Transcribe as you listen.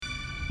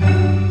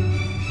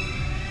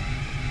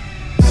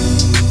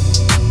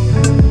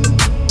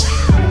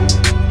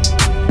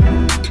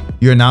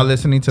You're now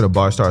listening to the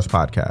Bar Stars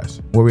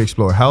podcast, where we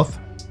explore health,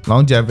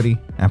 longevity,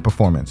 and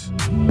performance.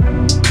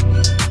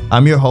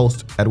 I'm your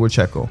host, Edward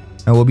Checo,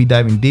 and we'll be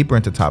diving deeper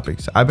into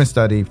topics I've been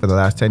studying for the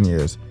last 10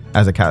 years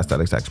as a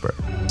calisthenics expert.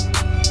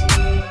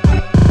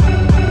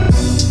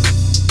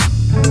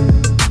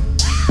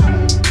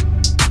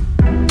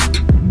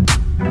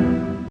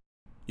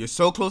 You're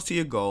so close to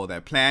your goal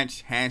that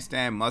planche,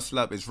 handstand, muscle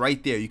up is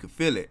right there. You can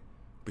feel it.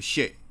 But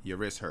shit, your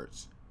wrist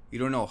hurts. You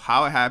don't know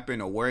how it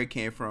happened or where it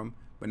came from,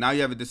 but now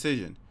you have a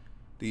decision.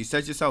 Do you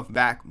set yourself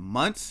back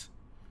months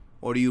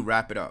or do you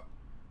wrap it up?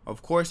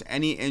 Of course,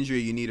 any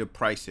injury you need to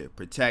price it.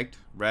 Protect,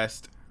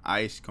 rest,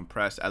 ice,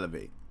 compress,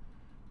 elevate.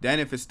 Then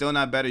if it's still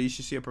not better, you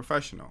should see a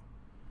professional.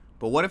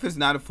 But what if it's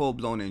not a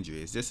full-blown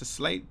injury? It's just a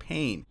slight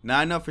pain.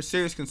 Not enough for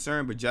serious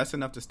concern, but just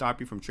enough to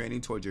stop you from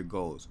training towards your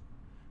goals.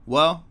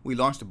 Well, we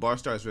launched the Bar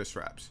Stars wrist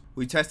wraps.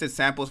 We tested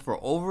samples for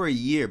over a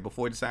year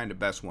before deciding the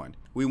best one.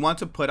 We want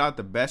to put out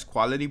the best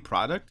quality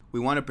product. We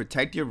want to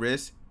protect your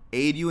wrists,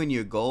 aid you in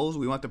your goals.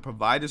 We want to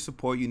provide the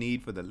support you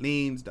need for the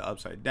leans, the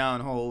upside down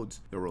holds,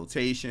 the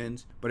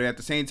rotations. But at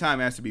the same time,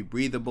 it has to be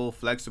breathable,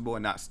 flexible,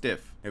 and not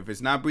stiff. If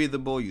it's not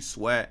breathable, you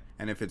sweat.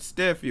 And if it's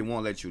stiff, it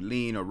won't let you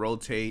lean or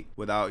rotate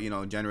without,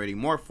 generating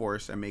more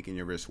force and making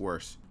your wrist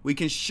worse. We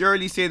can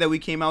surely say that we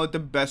came out with the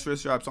best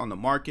wrist wraps on the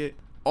market.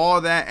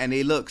 All that, and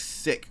they look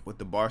sick with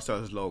the Bar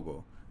Stars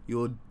logo.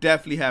 You'll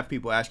definitely have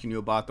people asking you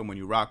about them when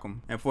you rock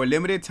them. And for a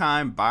limited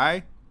time,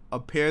 buy a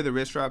pair of the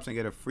wrist wraps and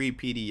get a free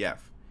PDF.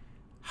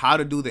 How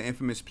to do the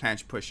infamous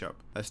planche push-up.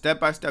 A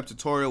step-by-step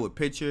tutorial with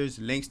pictures,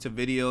 links to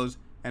videos,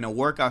 and a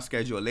workout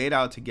schedule laid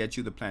out to get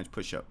you the planche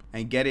push-up.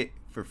 And get it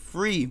for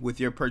free with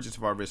your purchase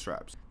of our wrist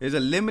wraps. There's a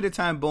limited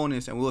time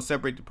bonus and we'll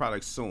separate the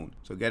products soon.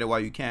 So get it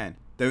while you can.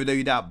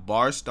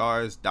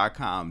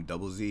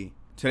 www.barstars.com.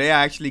 Today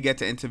I actually get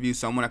to interview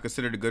someone I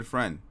considered a good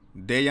friend,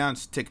 Dejan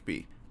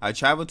Stickby. I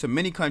traveled to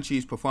many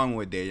countries performing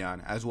with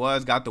Dejan, as well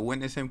as got to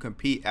witness him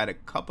compete at a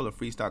couple of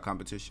freestyle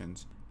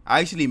competitions.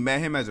 I actually met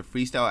him as a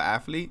freestyle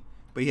athlete,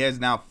 but he has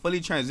now fully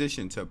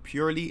transitioned to a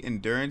purely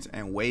endurance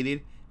and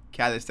weighted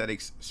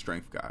calisthenics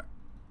strength guy.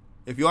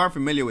 If you aren't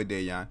familiar with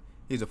Dejan,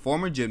 he's a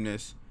former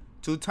gymnast,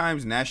 2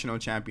 times national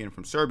champion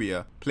from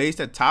Serbia, placed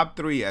at top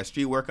 3 at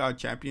Street Workout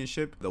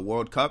Championship, the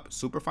World Cup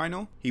Super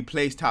Final. He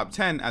placed top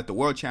 10 at the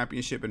World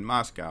Championship in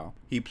Moscow.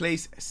 He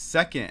placed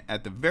 2nd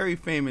at the very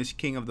famous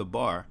King of the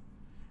Bar.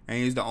 And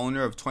he's the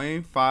owner of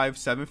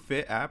 25/7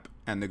 Fit app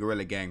and the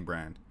Gorilla Gang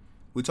brand.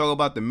 We talk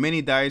about the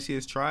many diets he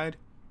has tried,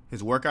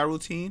 his workout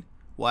routine,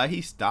 why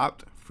he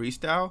stopped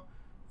freestyle,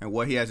 and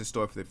what he has in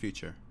store for the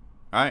future.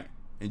 All right,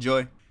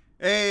 enjoy.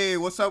 Hey,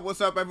 what's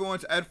up, everyone?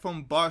 It's Ed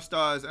from Bar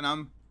Stars, and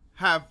I'm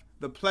have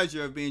the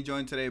pleasure of being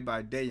joined today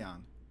by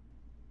Dejan.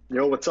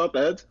 Yo, what's up,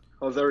 Ed?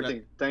 How's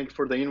everything? Thanks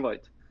for the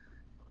invite.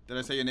 Did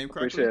I say your name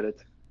correctly? Appreciate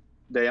it.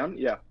 Dejan,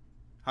 yeah.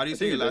 How do you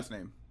say your last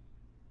name?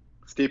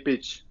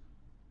 Stipic.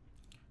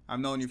 I've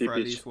known you for at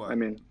least what?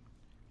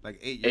 Like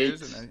 8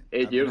 years?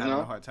 Eight years now? I've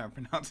a hard time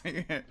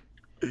pronouncing it.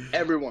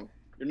 Everyone.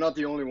 You're not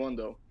the only one,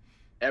 though.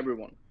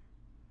 Everyone.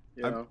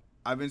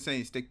 I've been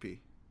saying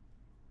Stickby.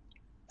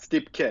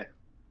 Stipke.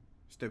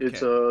 Stipke. It's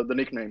the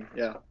nickname.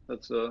 Yeah,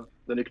 that's the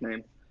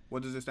nickname.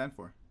 What does it stand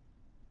for?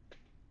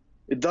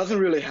 It doesn't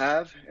really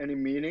have any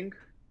meaning.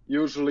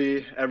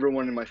 Usually,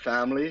 everyone in my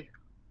family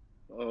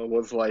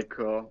was like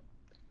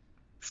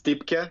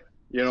Stipke.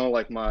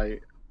 Like my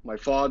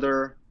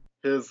father,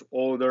 his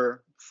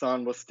older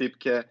son was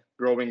Stipke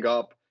growing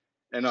up,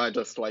 and I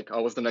was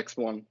the next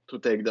one to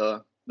take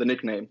the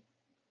nickname.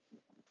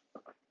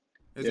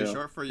 Is it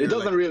short for your? It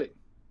doesn't really.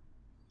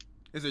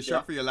 Is it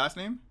short for your last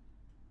name?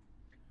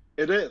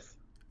 It is.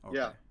 Okay.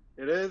 Yeah,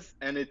 it is,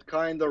 and it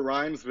kind of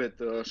rhymes with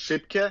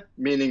Shipke,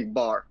 meaning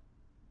bar.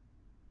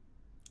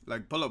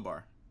 Like pull-up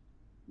bar.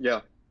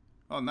 Yeah.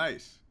 Oh,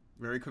 nice.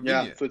 Very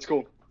convenient. Yeah, so it's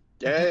cool.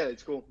 Yeah,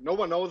 it's cool. No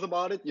one knows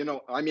about it.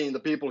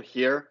 The people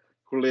here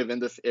who live in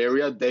this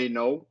area, they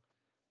know,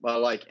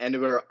 but like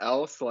anywhere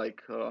else,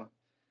 like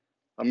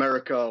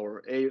America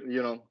or they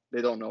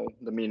don't know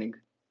the meaning.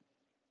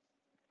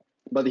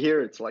 But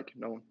here it's like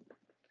known.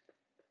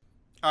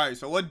 All right,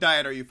 so what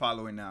diet are you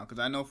following now? Because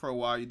I know for a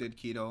while you did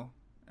keto,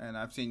 and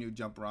I've seen you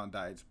jump around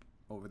diets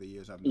over the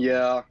years.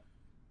 Yeah,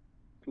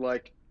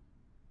 like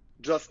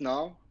just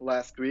now,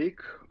 last week,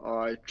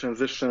 I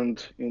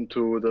transitioned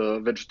into the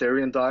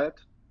vegetarian diet.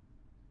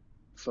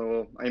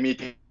 So I'm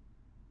eating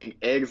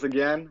eggs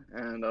again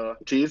and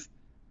cheese.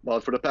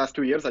 But for the past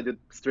 2 years, I did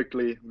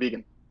strictly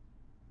vegan.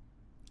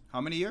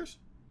 How many years?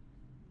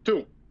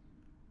 2.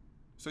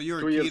 So you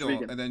were 2 years keto,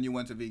 vegan. And then you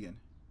went to vegan.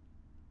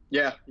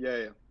 Yeah.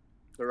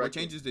 What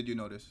changes did you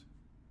notice?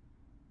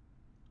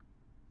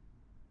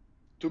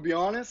 To be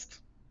honest,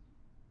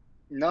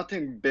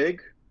 nothing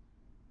big.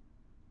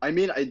 I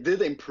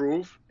did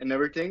improve and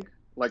everything,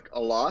 like a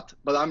lot,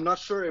 but I'm not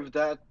sure if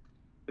that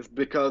is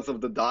because of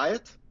the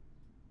diet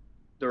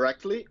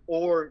directly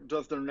or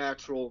just the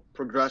natural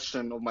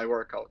progression of my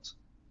workouts,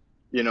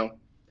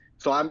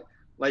 So I'm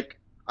like,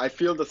 I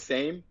feel the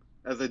same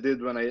as I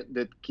did when I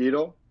did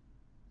keto,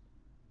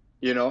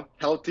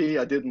 healthy.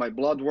 I did my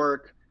blood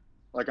work.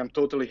 Like I'm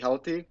totally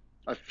healthy.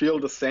 I feel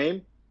the same,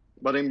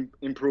 but I'm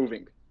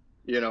improving,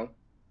 you know,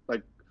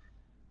 like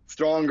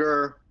stronger,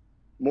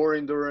 more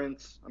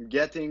endurance. I'm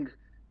getting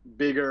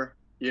bigger,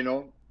 you know.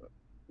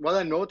 What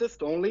I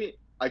noticed only,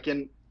 I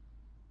can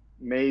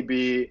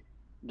maybe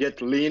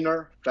get leaner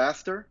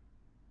faster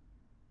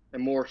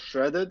and more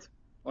shredded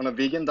on a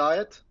vegan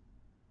diet,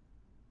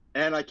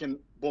 and I can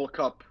bulk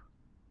up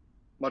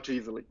much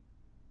easily.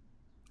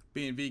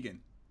 Being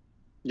vegan.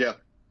 Yeah,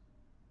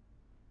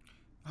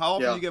 How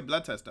often yeah. you get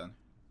blood tests done?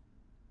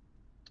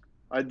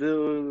 I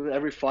do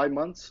every 5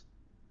 months.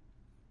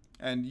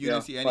 And you didn't Yeah,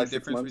 see any five, six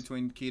difference months.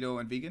 between keto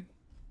and vegan?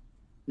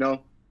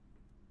 No,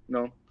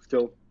 no,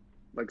 still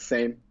like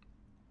same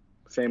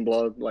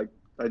blood. Like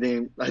I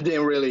didn't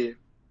really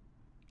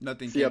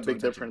Nothing see came a to big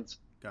attention. difference.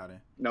 Got it.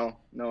 No,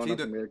 no, See,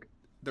 nothing big.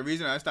 the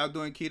reason I stopped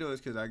doing keto is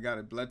because I got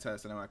a blood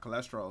test and my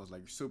cholesterol was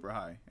like super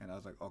high, and I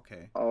was like,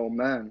 okay, Oh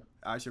man.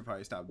 I should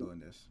probably stop doing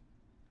this.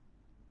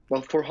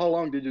 Well, for how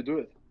long did you do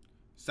it?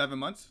 7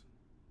 months.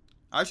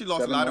 I actually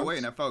lost a Seven lot of weight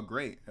and months? I felt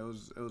great. It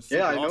was Yeah,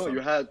 super I know. You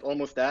awesome. had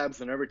almost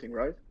abs and everything,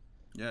 right?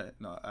 Yeah,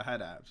 no, I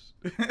had abs.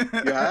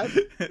 You had?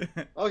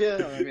 Oh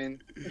yeah, I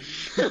mean,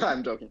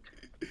 I'm joking.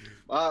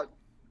 Uh,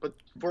 but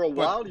for a but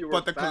while you were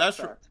but the fat,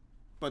 cholesterol fat.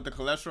 but the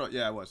cholesterol,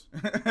 yeah, I was.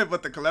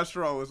 But the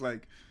cholesterol was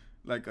like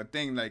a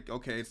thing. Like,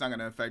 okay, it's not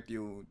gonna affect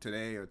you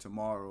today or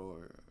tomorrow,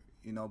 or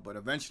But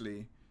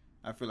eventually,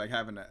 I feel like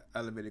having an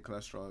elevated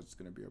cholesterol is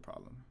gonna be a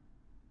problem.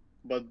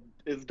 But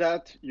is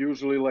that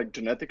usually like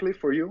genetically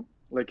for you?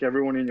 Like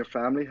everyone in your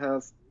family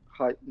has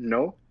high?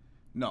 No.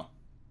 No.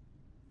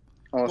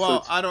 Oh, so Well,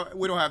 it's I don't.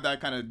 We don't have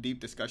that kind of deep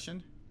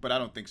discussion, but I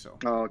don't think so.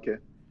 oh okay.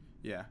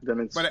 Yeah. Then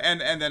But it's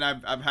and then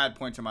I've had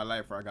points in my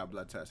life where I got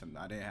blood tests and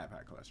I didn't have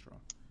high cholesterol.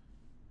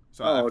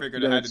 So I oh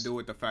figured it then had to it's do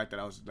with the fact that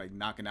I was like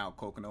knocking out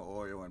coconut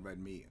oil and red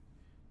meat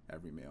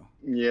every meal.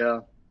 yeah,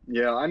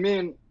 yeah. I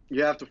mean,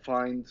 you have to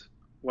find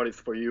what is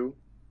for you.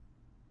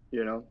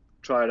 You know,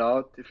 try it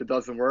out. If it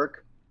doesn't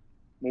work,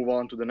 move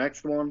on to the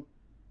next one.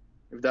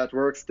 If that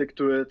works, stick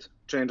to it.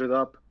 Change it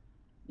up.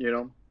 You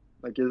know,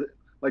 like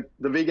like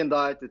the vegan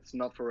diet, it's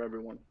not for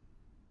everyone,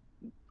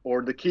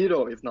 or the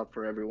keto is not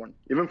for everyone.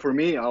 Even for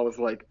me, I was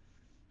like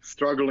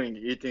struggling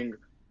eating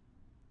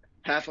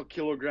half a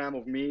kilogram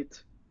of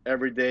meat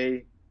every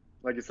day.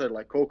 Like you said,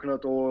 like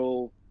coconut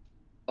oil,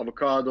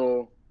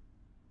 avocado,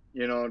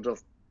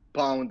 just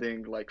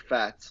pounding like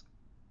fats.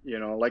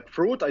 Like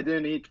fruit, I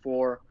didn't eat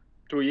for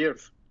 2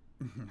 years.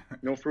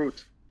 No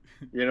fruit.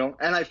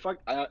 And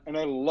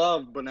I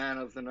love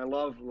bananas and I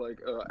love like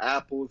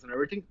apples and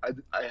everything.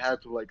 I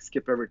had to like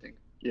skip everything.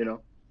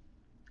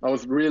 I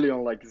was really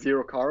on like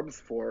zero carbs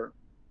for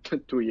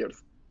 2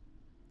 years.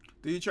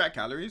 Do you track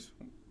calories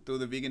through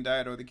the vegan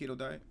diet or the keto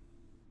diet?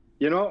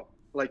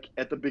 Like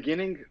at the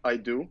beginning, I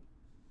do.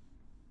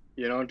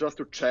 Just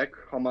to check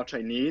how much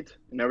I need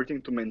and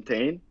everything to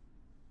maintain.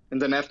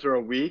 And then after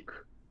a week,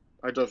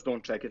 I just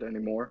don't check it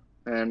anymore,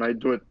 and I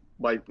do it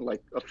by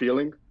like a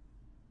feeling,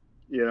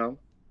 you know,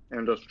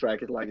 and just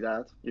track it like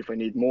that. If I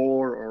need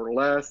more or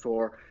less,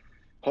 or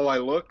how I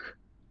look,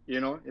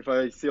 if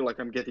I feel like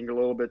I'm getting a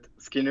little bit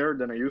skinnier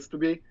than I used to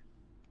be,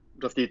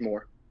 just eat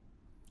more.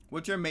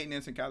 What's your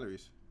maintenance in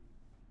calories?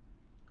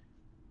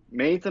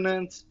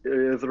 Maintenance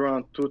is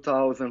around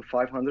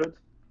 2,500.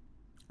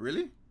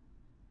 Really?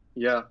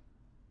 Yeah,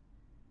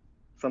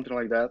 something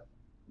like that.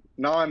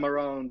 Now I'm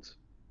around.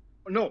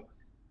 No,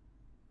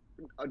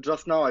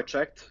 just now I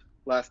checked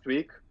last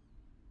week,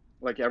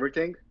 like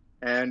everything,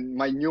 and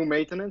my new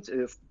maintenance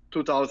is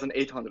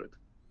 2,800.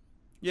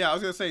 Yeah, I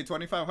was gonna say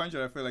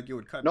 2,500. I feel like you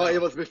would cut No, it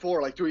down. was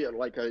before like 2 years.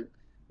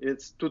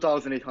 It's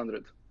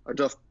 2,800. I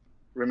just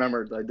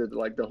remembered I did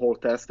like the whole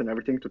test and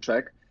everything to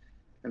check,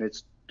 and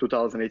it's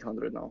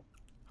 2,800 now.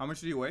 How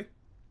much do you weigh?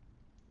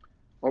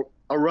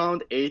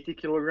 Around 80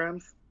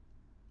 kilograms.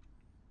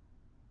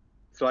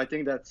 So I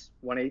think that's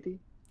 180,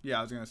 Yeah,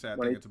 I was gonna say I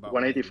think it's about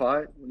 180.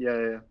 185. Yeah,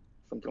 yeah, yeah,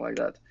 something like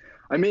that.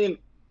 I mean,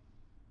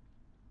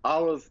 I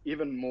was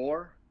even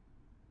more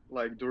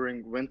like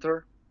during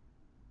winter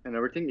and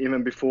everything,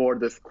 even before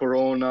this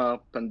Corona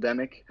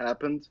pandemic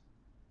happened.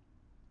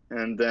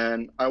 And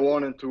then I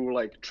wanted to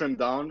like trim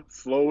down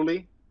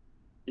slowly,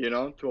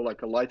 to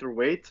like a lighter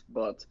weight,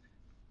 but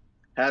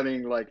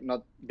having like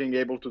not being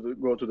able to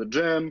go to the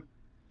gym,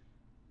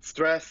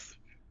 stress,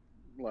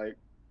 like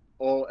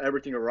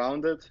everything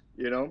around it,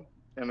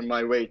 and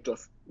my weight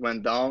just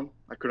went down.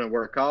 I couldn't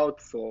work out,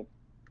 so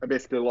I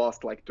basically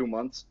lost like 2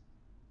 months.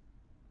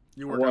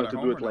 You I work out wanted at to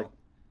do home or it like no?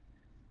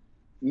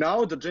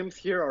 now the gyms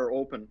here are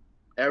open.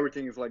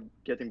 Everything is like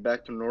getting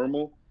back to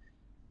normal,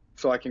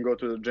 so I can go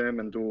to the gym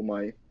and do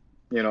my,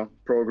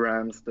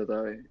 programs that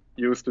I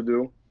used to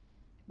do.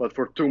 But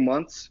for 2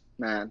 months,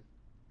 man,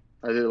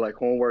 I did like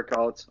home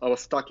workouts. I was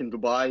stuck in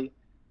Dubai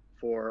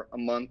for a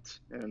month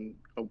and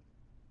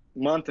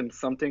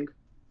something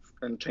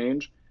and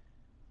change.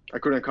 I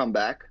couldn't come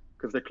back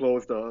because they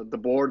closed the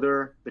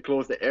border, they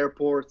closed the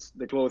airports,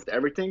 they closed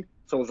everything.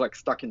 So I was like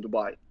stuck in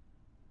Dubai.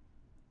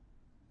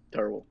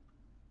 Terrible,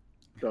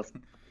 just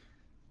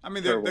I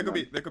mean, there terrible, there could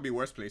be man. there could be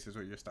worse places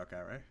where you're stuck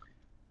at, right?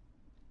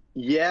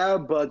 Yeah,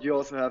 but you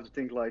also have to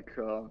think like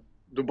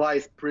Dubai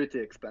is pretty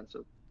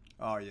expensive,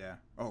 Oh yeah.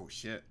 Oh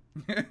shit.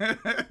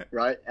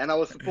 right? And I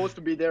was supposed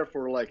to be there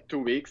for like 2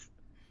 weeks,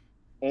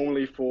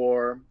 only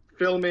for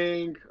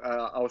filming.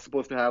 I was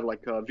supposed to have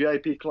like a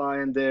VIP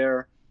client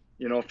there,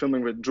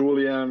 filming with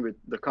Julian, with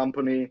the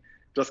company,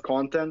 just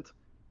content.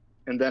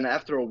 And then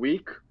after a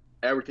week,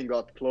 everything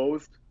got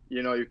closed.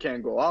 You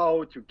can't go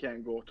out, you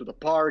can't go to the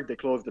park. They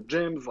closed the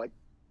gyms, like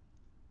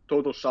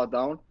total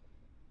shutdown.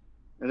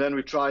 And then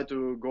we tried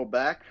to go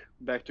back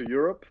to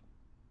Europe.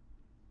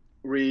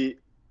 We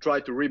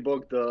tried to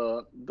rebook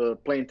the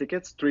plane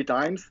tickets 3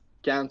 times,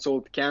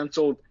 canceled,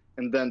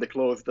 and then they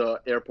closed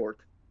the airport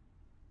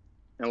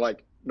and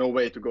like no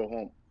way to go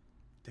home.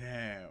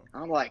 Damn.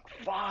 I'm like,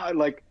 fuck,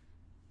 like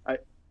I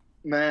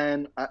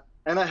man,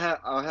 and I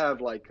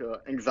have like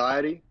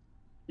anxiety,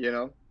 you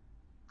know,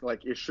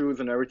 like issues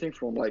and everything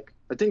from like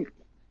I think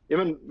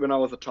even when I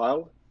was a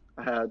child,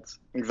 I had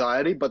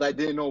anxiety, but I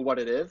didn't know what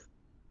it is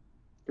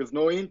because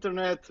no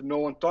internet, no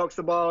one talks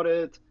about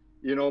it,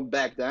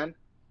 back then.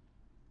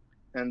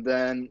 And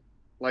then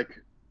like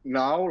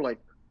now, like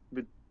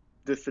with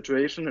this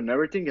situation and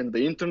everything, and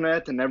the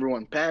internet and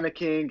everyone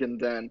panicking, and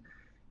then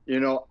you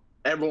know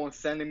everyone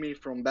sending me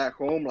from back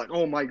home like,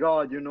 oh my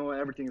god,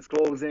 everything is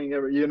closing,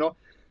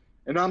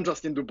 and I'm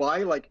just in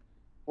Dubai, like,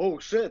 oh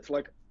shit,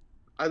 like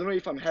I don't know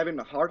if I'm having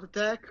a heart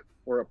attack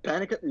or a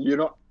panic,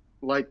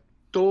 like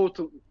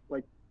total,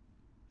 like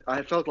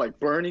I felt like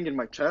burning in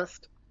my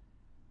chest,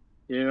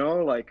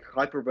 like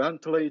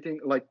hyperventilating,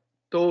 like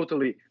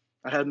totally.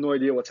 I had no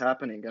idea what's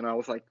happening, and I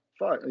was like,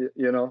 fuck,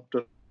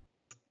 just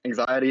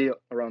anxiety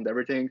around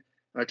everything.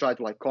 And I tried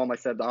to like calm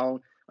myself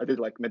down. I did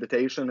like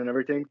meditation and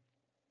everything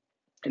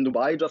in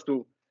Dubai just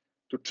to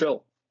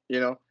chill, you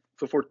know.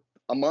 So for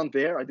a month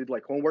there, I did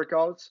like home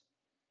workouts,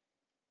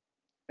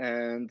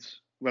 and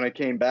when I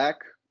came back,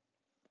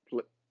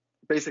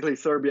 basically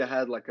Serbia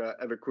had like a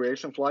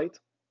evacuation flight,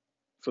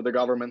 so the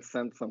government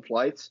sent some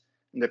flights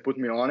and they put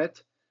me on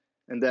it,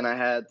 and then I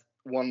had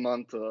 1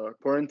 month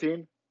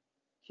quarantine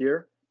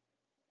here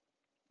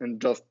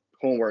and just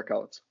home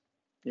workouts.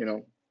 You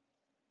know,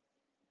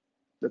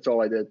 that's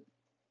all I did.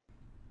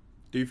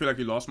 Do you feel like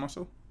you lost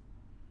muscle?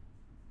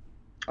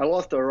 I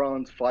lost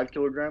around 5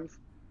 kilograms,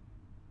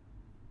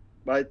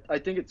 but I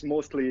think it's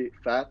mostly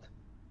fat,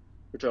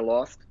 which I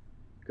lost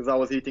because I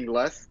was eating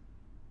less,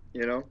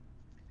 you know,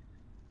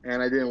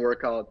 and I didn't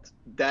work out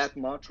that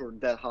much or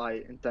that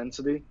high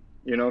intensity,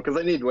 because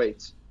I need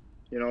weights,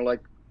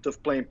 like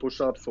just playing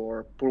push ups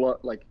or pull up,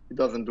 like it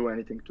doesn't do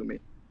anything to me.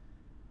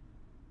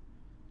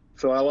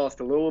 So I lost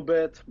a little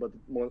bit, but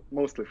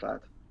mostly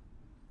fat.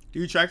 Do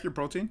you track your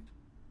protein?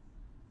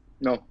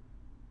 No,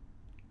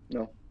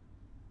 no,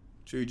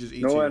 So you just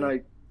eat no, and your.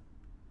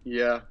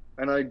 yeah,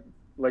 and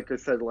like I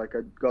said, like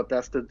I got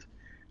tested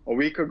a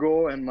week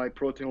ago, and my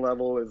protein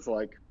level is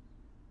like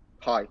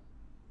high.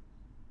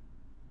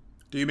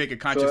 Do you make a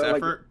So conscious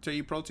like, effort to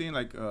eat protein?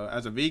 Like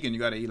as a vegan, you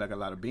got to eat like a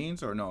lot of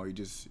beans, or no?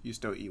 You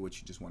still eat what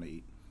you just want to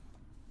eat.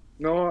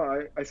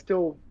 no, I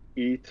still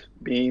eat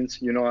beans.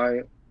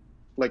 I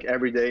like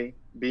every day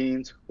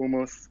beans,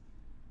 hummus,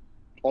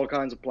 all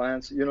kinds of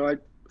plants. I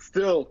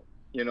still,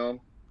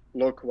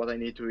 look what I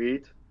need to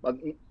eat, but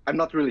I'm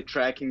not really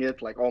tracking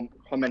it, like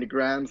how many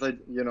grams I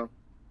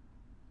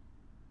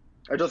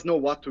just know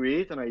what to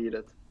eat and I eat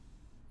it.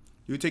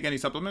 Do you take any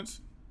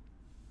supplements?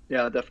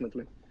 Yeah,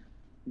 definitely.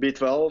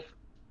 B12,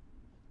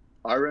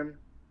 iron,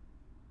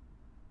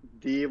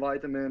 D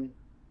vitamin,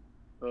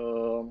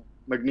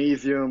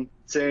 magnesium,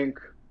 zinc,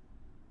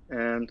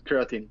 and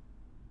creatine.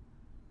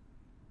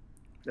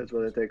 That's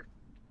what I take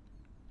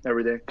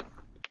every day.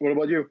 What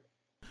about you?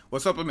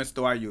 What supplements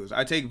do I use?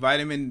 I take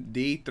vitamin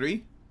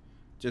D3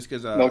 just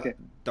because Okay.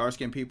 dark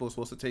skinned people are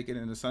supposed to take it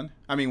in the sun.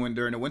 I mean, when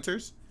during the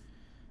winters.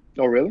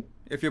 Oh, really?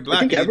 If you're I black,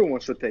 think everyone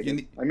should take you it.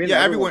 need, I mean,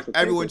 yeah, everyone should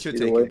take everyone it should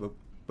either take it, way.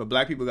 but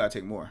black people gotta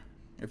take more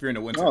if you're in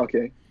the Oh, winter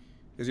okay.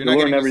 because you're You not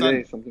learn getting the every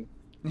day sun. something.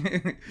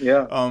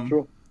 Yeah, um,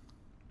 true.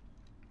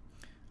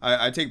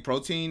 I take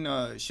protein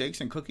shakes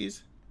and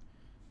cookies,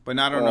 but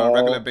not on a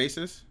regular Oh,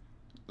 basis.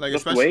 Like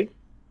just especially, wait.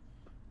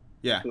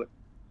 yeah.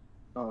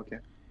 Oh, okay.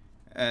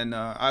 And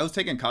I was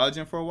taking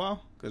collagen for a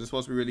while because it's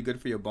supposed to be really good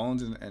for your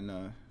bones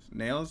and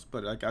nails,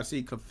 but like I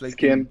see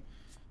conflicting Skin.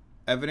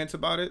 evidence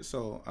about it,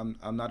 so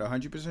I'm not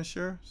 100%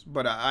 sure,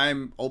 but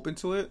I'm open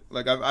to it.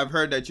 Like I've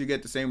heard that you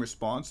get the same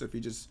response if you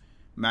just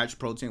match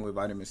protein with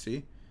vitamin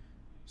C,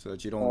 so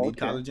that you don't Oh, need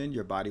okay. collagen.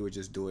 Your body would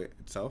just do it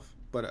itself.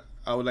 But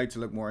I would like to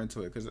look more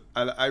into it because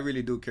I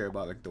really do care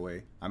about like the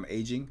way I'm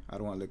aging. I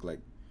don't want to look like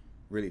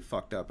really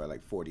fucked up at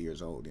like 40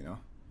 years old. How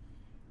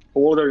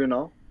old are you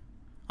now?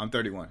 I'm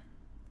 31.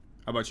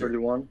 How about you?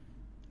 31,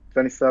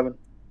 27.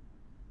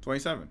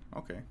 27.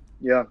 Okay.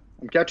 Yeah,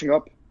 I'm catching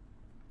up.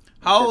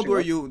 I'm How old catching were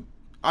up. you?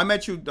 I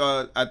met you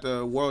at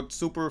the World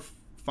Super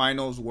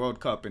Finals World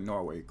Cup in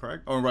Norway,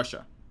 correct? Or in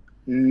Russia?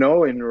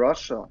 No, in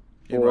Russia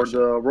In for Russia.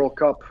 the World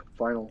Cup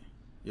final.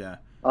 Yeah.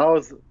 I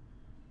was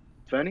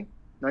 20,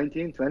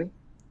 19, 20.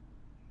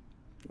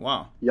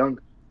 Wow. Young.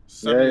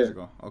 Seven Yeah, years yeah,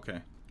 ago.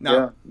 Okay.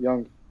 yeah, Now,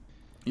 young.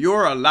 You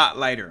were a lot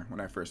lighter when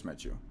I first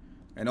met you,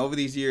 and over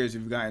these years,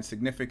 you've gotten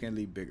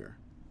significantly bigger.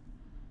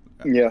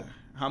 Yeah.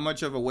 How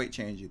much of a weight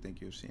change do you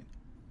think you've seen?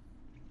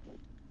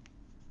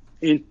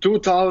 In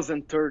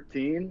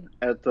 2013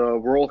 at the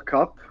World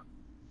Cup,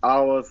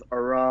 I was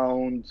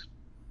around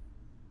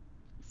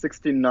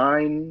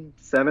 69,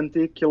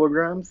 70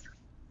 kilograms.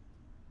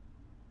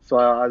 So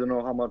I don't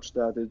know how much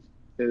that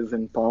is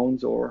in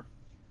pounds or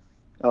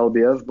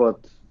lbs, but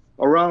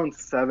around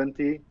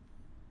 70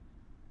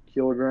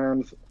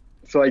 kilograms.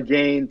 So I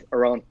gained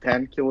around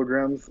 10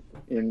 kilograms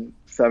in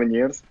 7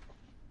 years.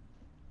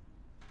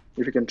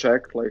 If you can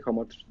check like how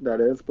much that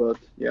is, but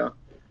yeah,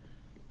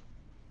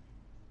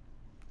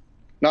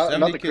 not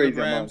 70 a crazy amount.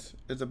 kilograms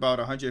is about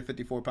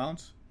 154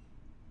 pounds,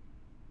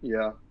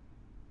 Yeah,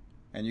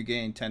 and you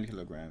gained 10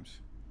 kilograms.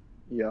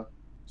 yeah,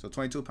 So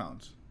 22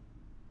 pounds.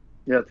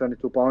 yeah.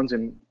 22 pounds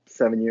in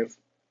 7 years.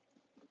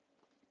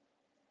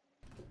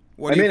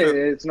 What I do you mean,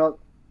 feel? it's not.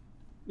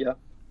 Yeah,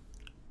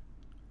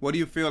 What do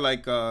you feel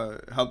like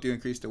helped you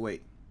increase the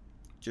weight?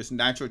 Just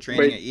natural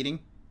training weight and eating?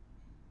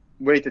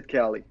 weighted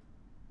Cali,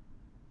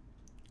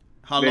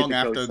 How long weighted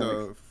after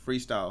calisthenics. the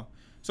freestyle?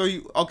 So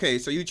you okay?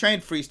 So you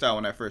trained freestyle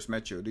when I first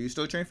met you. Do you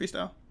still train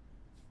freestyle?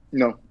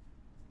 No,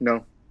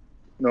 no,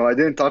 no. I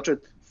didn't touch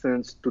it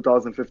since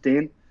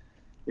 2015.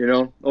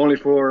 Only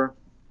for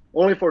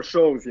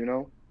shows.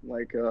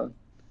 Like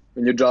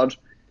when you judge,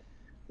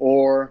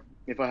 or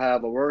if I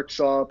have a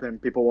workshop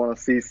and people want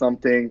to see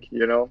something,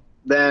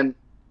 then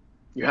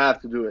you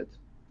have to do it.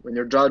 When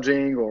you're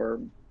judging or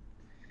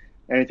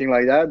anything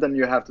like that, then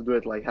you have to do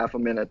it like half a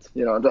minute,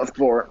 just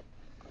for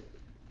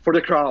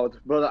the crowd.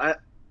 But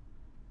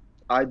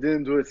I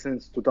didn't do it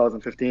since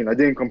 2015. I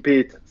didn't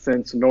compete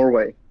since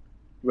Norway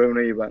when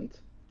we went.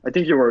 I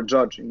think you were a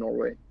judge in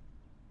Norway,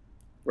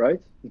 right?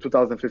 In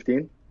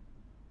 2015,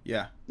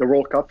 Yeah, the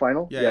World Cup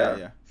final. yeah, yeah,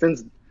 Yeah. yeah.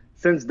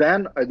 Since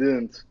then, I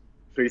didn't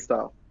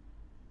freestyle.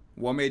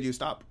 What made you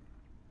stop?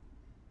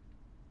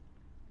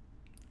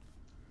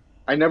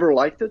 I never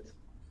liked it.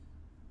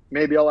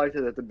 Maybe I liked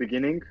it at the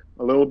beginning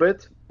a little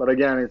bit, but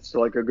again, it's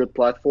like a good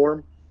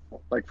platform,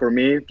 like for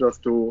me,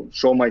 just to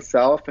show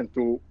myself and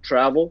to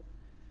travel.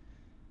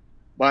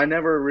 But I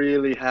never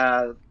really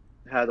had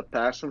a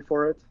passion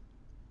for it,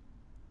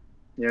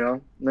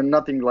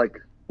 nothing like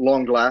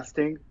long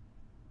lasting.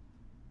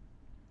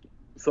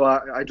 So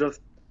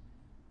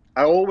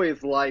I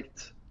always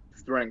liked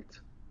strength,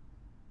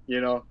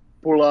 you know,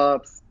 pull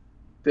ups,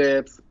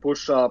 dips,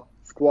 push up,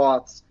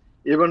 squats.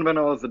 Even when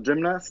I was a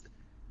gymnast,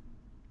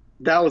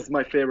 that was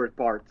my favorite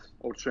part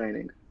of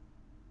training,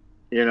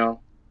 you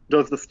know,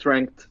 just the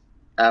strength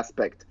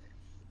aspect.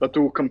 But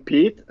to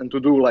compete and to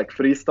do like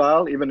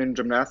freestyle, even in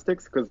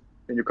gymnastics, because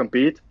when you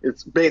compete,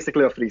 it's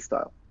basically a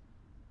freestyle,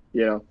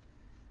 you know,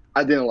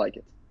 I didn't like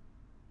it.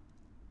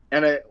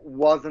 And it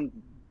wasn't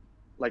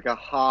like a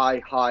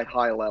high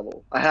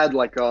level. I had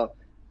like how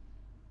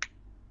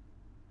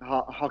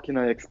can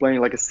I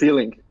explain, like a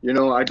ceiling,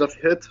 I just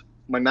hit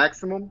my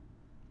maximum,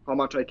 how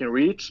much I can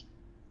reach,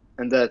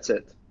 and that's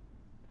it.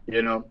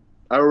 You know,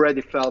 I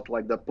already felt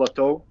like the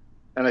plateau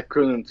and I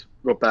couldn't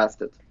go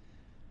past it.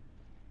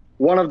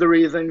 One of the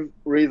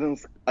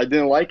reasons I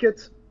didn't like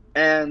it,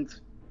 and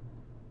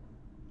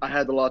I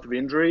had a lot of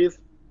injuries,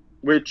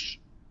 which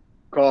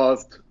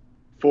caused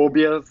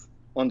phobias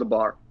on the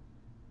bar.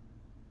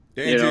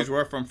 The You know, injuries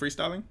were from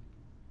freestyling.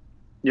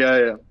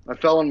 yeah. I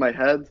fell on my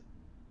head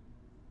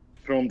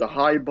from the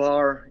high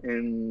bar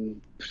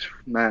in,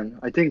 man,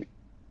 I think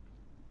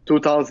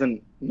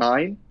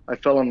 2009. I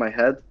fell on my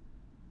head.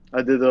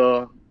 I did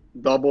a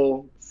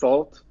double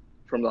salt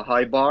from the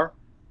high bar,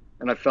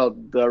 and I fell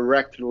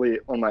directly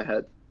on my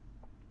head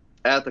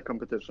at the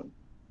competition.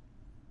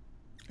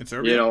 In You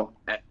Serbia? know,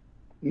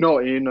 no,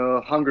 in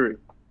Hungary.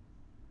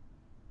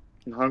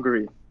 In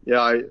Hungary,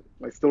 yeah,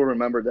 I still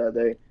remember that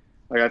day.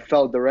 Like I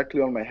fell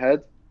directly on my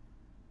head,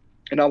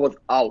 and I was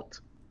out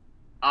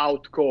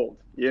cold.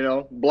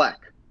 Black.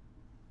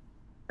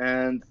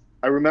 And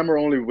I remember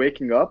only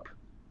waking up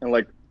and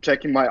like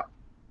checking my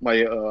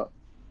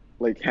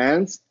like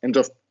hands, and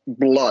just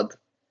blood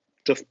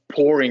just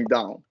pouring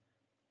down,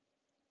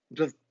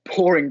 just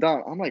pouring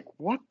down. I'm like,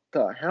 what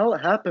the hell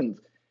happened?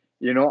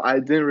 I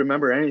didn't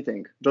remember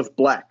anything, just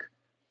black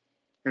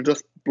and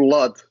just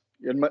blood.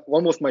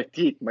 Almost my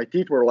teeth. My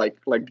teeth were like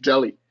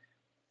jelly,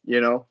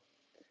 you know.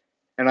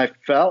 And I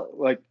felt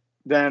like,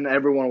 then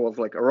everyone was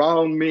like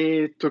around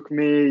me, took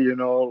me,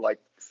 like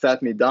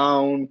sat me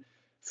down,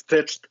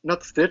 stitched,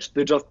 not stitched.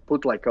 They just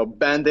put like a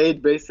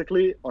band-aid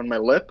basically on my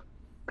lip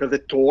because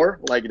it tore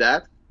like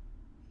that,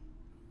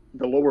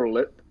 the lower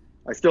lip.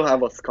 I still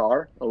have a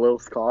scar, a little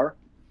scar.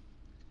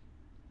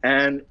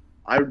 And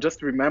I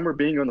just remember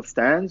being on the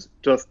stands,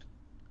 just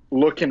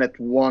looking at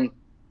one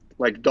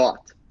like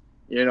dot,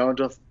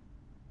 just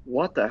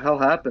what the hell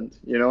happened.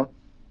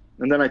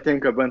 And then I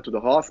think I went to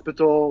the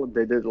hospital.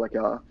 They did like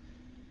a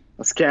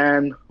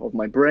scan of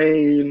my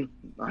brain.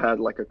 I had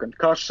like a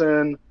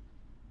concussion.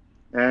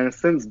 And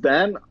since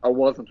then, I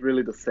wasn't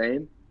really the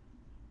same,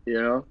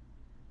 you know.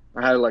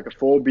 I had like a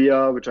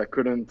phobia, which I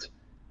couldn't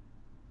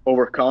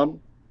overcome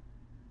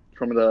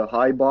from the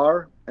high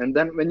bar. And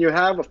then when you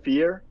have a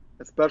fear,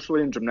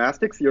 especially in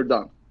gymnastics, you're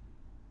done.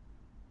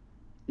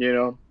 You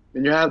know,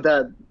 when you have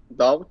that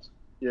doubt,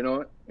 you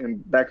know, in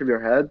back of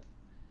your head,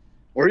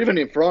 or even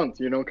in front,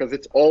 you know, because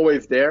it's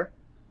always there.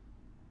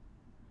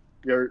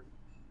 Your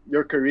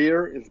your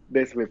career is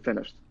basically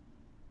finished.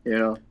 You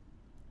know,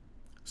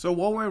 So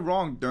what went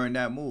wrong during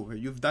that move?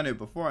 You've done it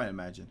before, I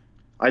imagine.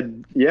 I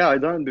yeah, I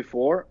done it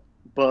before,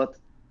 but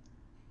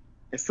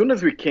as soon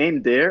as we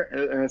came there,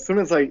 as soon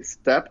as I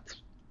stepped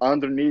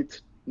underneath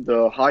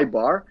the high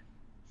bar,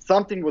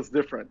 something was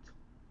different.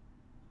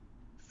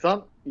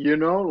 Some, you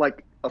know,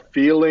 like a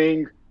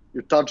feeling.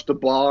 You touch the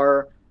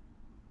bar,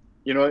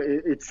 you know,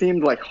 it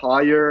seemed like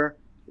higher.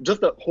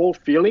 Just the whole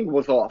feeling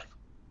was off,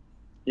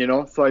 you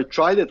know. So I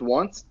tried it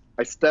once.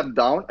 I stepped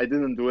down. I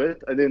didn't do it.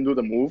 I didn't do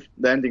the move,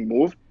 the ending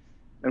move.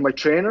 And my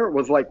trainer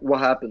was like, "What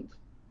happened?"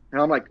 And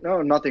I'm like,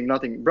 "No, nothing,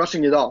 nothing."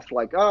 Brushing it off,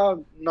 like,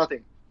 "Oh,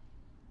 nothing."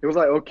 He was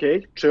like, "Okay,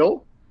 chill.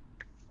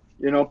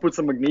 You know, put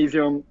some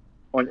magnesium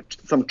on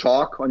some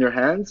chalk on your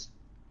hands.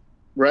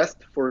 Rest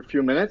for a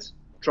few minutes.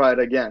 Try it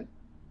again."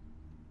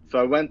 So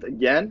I went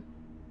again.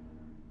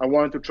 I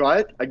wanted to try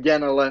it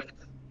again. I left.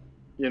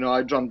 You know,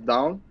 I jumped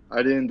down.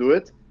 I didn't do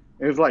it.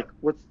 And he was like,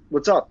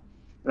 "What's up?"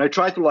 And I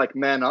tried to like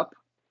man up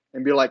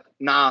and be like,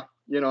 "Nah,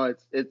 you know,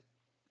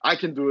 I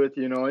can do it.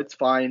 You know, it's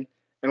fine."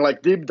 And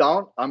like deep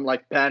down, I'm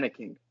like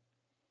panicking,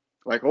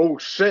 like, "Oh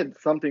shit,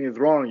 something is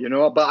wrong," you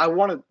know. But I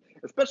wanted,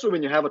 especially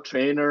when you have a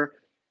trainer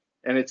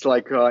and it's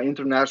like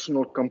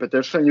international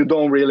competition, you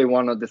don't really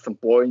want to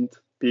disappoint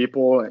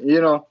people,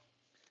 you know.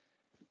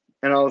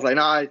 And I was like,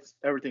 "Nah, it's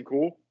everything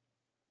cool."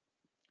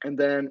 And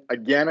then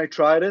again, I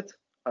tried it.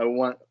 I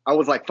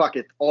was like, "Fuck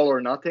it, all or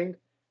nothing."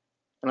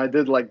 And I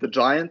did like the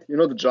giant, you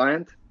know, the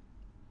giant,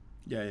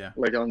 Yeah, yeah.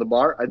 like on the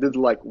bar. I did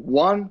like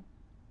one,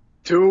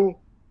 two,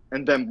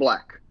 and then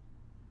black.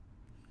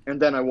 And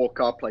then I woke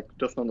up like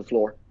just on the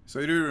floor. So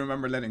you do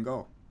remember letting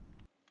go?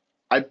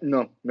 I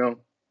no, no.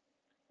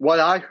 What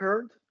I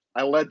heard,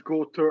 I let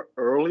go too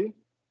early.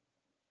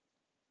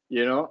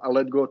 You know, I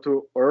let go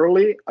too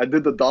early. I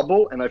did the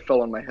double and I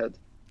fell on my head.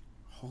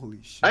 Holy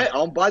I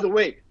shit. by the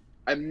way,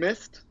 I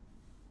missed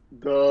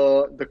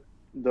the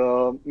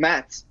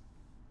mats.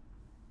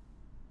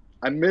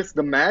 I missed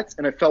the mats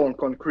and I fell on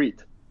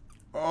concrete.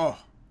 Oh,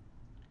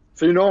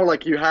 So you know,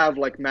 like you have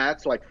like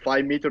mats like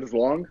 5 meters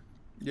long.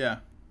 yeah.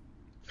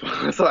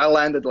 So I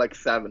landed like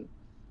seven.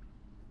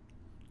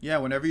 Yeah,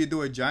 whenever you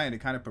do a giant, it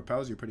kind of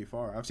propels you pretty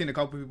far. I've seen a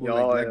couple people like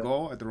Yeah, let yeah.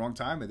 go at the wrong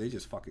time and they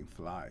just fucking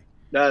fly.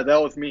 That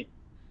was me.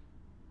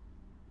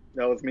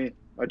 That was me.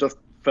 I just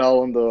fell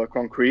on the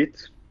concrete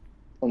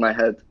on my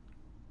head.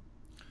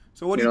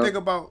 So what do You you think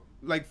know, about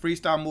like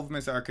freestyle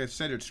movements that are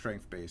considered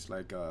strength based,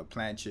 like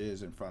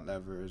planches and front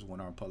levers, one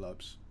arm pull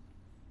ups?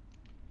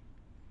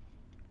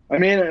 I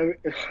mean,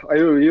 I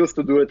used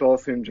to do it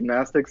also in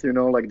gymnastics. You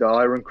know, like the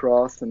iron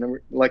cross and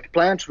like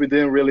planche. We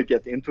didn't really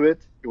get into it.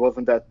 It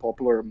wasn't that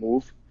popular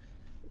move,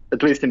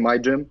 at least in my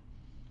gym.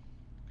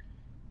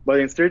 But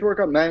in street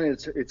workout, man,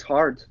 it's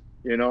hard.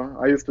 You know,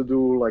 I used to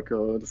do like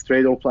the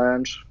straddle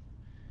planche,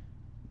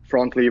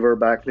 front lever,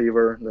 back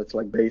lever. That's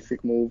like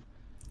basic move.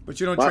 But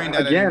you don't train But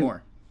that again,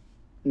 anymore.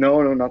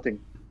 no, no,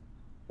 nothing.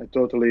 I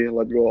totally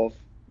let go of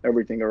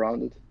everything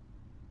around it.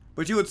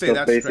 But you would say Just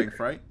that's basic. strength,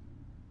 right?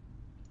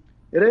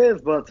 It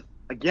is, but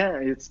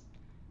again, it's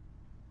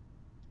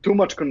too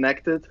much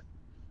connected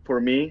for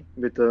me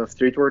with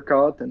street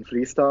workout and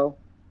freestyle.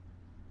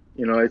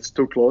 You know, it's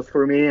too close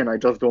for me, and I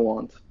just don't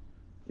want.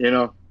 You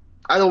know,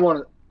 I don't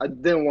want. I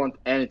didn't want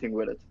anything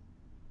with it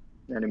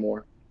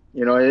anymore.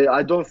 You know,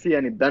 I don't see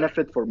any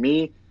benefit for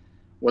me.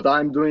 What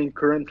I'm doing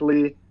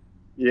currently,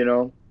 you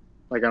know,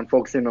 like I'm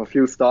focusing on a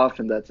few stuff,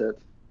 and that's it.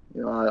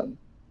 You know,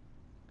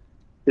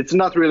 it's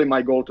not really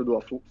my goal to do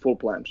a full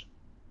planche.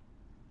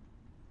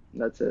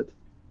 That's it.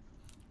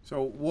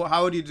 So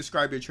how would you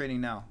describe your training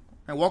now?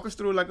 And walk us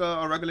through like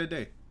a regular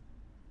day.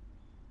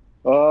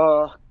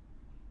 Uh,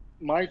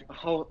 my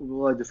how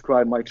will I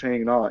describe my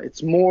training now?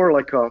 It's more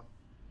like a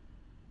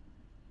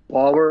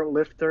power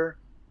lifter,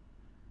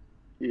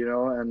 you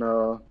know,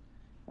 and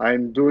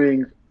I'm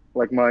doing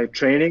like my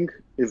training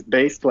is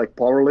based like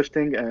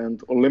powerlifting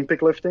and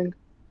Olympic lifting.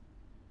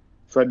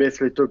 So I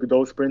basically took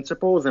those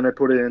principles and I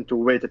put it into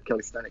weighted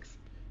calisthenics.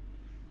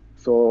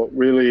 So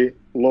really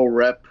low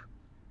rep,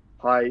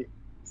 high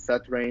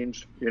set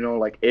range, you know,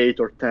 like 8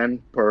 or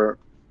 10 per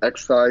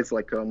exercise,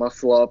 like a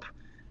muscle up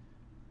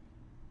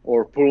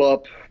or pull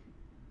up.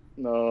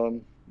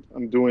 Um,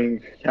 I'm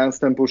doing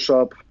handstand push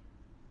up,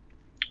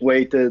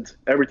 weighted.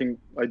 Everything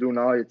I do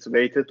now, it's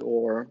weighted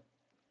or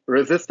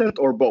resistant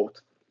or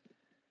both.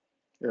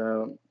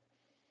 Uh,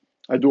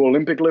 I do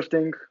Olympic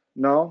lifting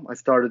now. I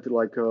started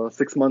like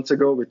 6 months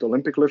ago with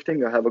Olympic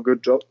lifting. I have a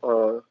good job.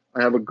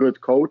 I have a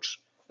good coach,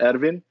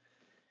 Ervin.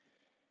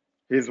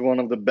 He's one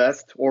of the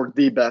best or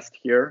the best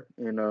here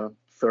in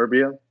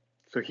Serbia.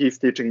 So he's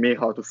teaching me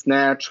how to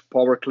snatch,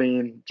 power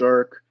clean,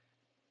 jerk.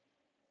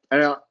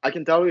 And I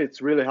can tell you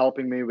it's really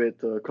helping me with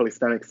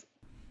calisthenics,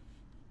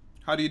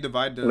 How do you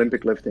divide the?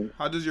 Olympic lifting.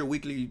 How does your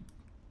weekly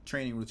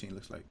training routine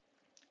looks like?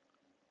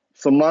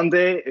 So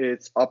Monday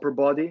it's upper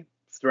body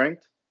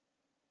strength.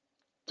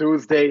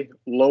 Tuesday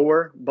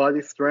lower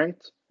body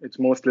strength. It's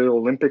mostly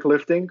Olympic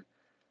lifting.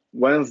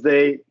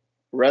 Wednesday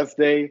rest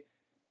day.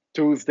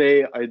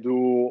 Tuesday I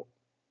do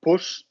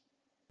push.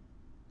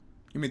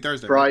 You mean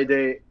Thursday, right?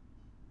 Friday,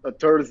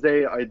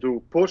 Thursday I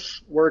do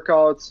push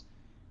workouts.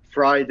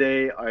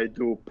 Friday I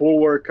do pull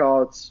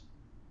workouts.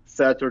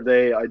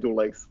 Saturday I do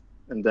legs,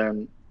 and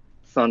then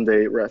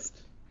Sunday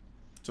rest.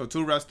 So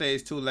 2 rest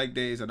days, 2 leg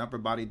days, an upper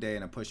body day,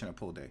 and a push and a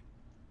pull day.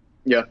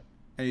 Yeah,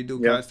 And you do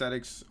yeah.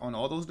 calisthenics on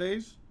all those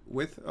days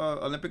with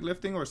Olympic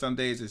lifting, or some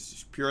days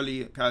it's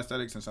purely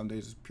calisthenics and some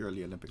days it's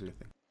purely Olympic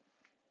lifting.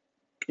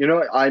 You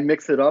know, I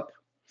mix it up.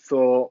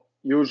 So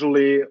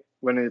usually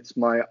when it's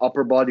my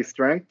upper body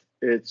strength,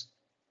 it's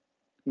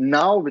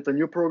now with the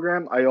new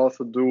program, I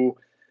also do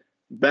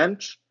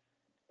bench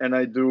and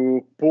I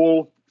do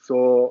pull.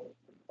 So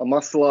a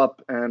muscle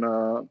up and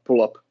a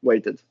pull up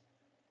weighted.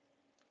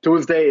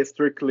 Tuesday is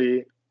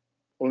strictly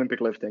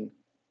Olympic lifting.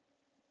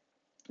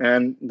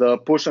 And the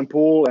push and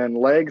pull and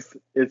legs,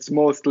 it's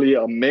mostly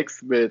a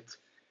mix with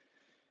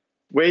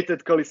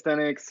weighted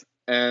calisthenics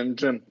and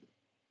gym,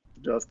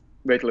 just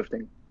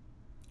weightlifting.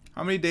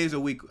 How many days a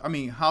week? I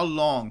mean, how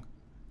long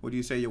would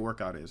you say your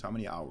workout is? How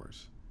many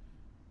hours?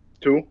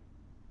 2,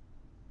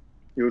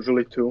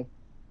 usually 2.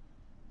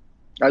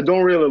 I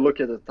don't really look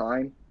at the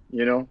time,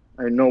 you know.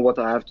 I know what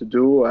I have to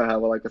do. I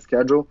have like a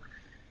schedule,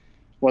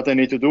 what I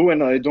need to do,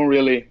 and I don't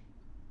really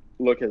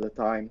look at the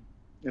time.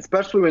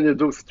 Especially when you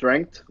do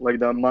strength, like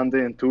the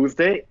Monday and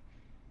Tuesday,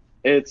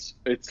 it's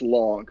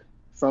long.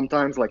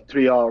 Sometimes like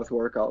 3 hours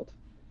workout,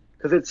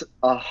 because it's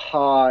a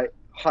high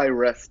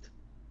rest.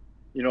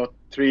 You know,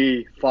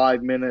 3,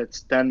 5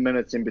 minutes, 10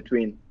 minutes in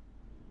between.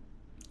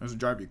 This would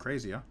drive you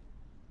crazy, huh?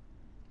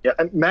 Yeah,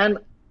 and man,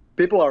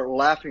 people are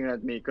laughing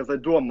at me because I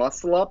do a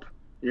muscle up,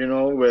 you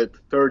know, with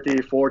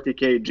 30, 40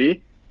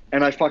 kg,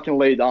 and I fucking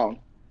lay down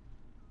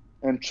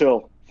and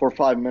chill for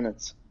 5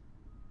 minutes.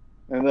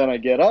 And then I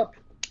get up,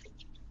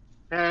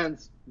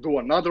 hands, do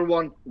another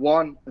one,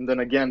 and then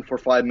again for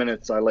 5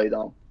 minutes I lay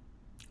down.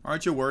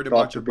 Aren't you worried Talk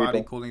about to your body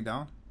people. cooling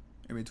down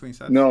in between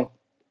sets? No,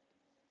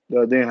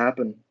 that didn't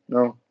happen.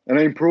 No. And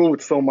I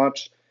improved so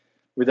much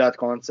with that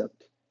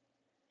concept.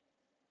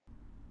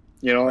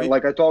 You know, Are you,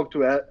 like I talked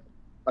to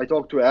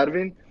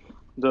Edwin,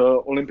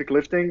 the Olympic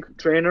lifting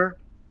trainer,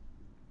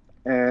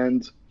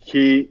 and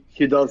he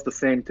does the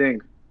same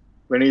thing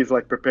when he's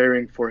like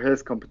preparing for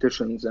his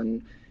competitions,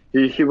 and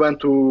he went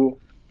to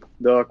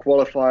the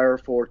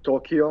qualifier for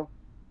Tokyo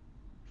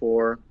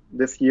for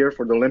this year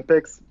for the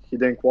Olympics. He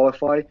didn't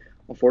qualify,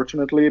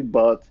 unfortunately,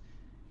 but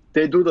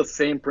they do the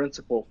same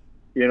principle.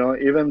 You know,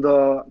 even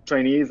the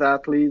Chinese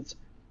athletes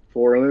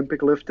for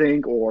Olympic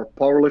lifting or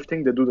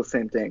powerlifting, they do the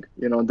same thing.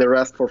 You know, they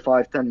rest for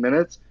 5-10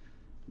 minutes,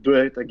 do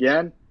it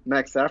again,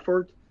 max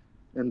effort,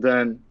 and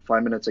then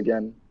 5 minutes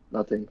again,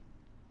 nothing.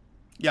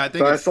 yeah, I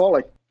think So it's.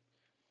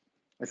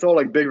 I saw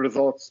like big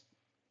results,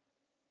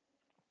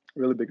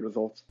 really big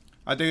results.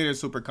 I think it is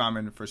super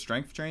common for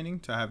strength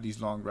training to have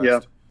these long Yeah.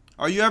 rests.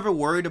 Are you ever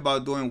worried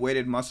about doing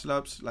weighted muscle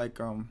ups? Like,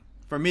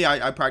 for me,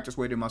 I practice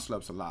weighted muscle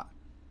ups a lot,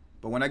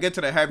 but when I get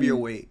to the heavier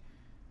Mm. weight,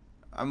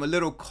 I'm a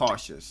little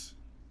cautious.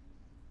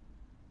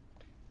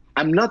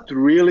 I'm not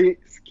really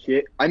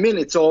scared. I mean,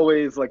 it's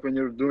always like when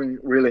you're doing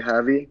really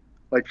heavy.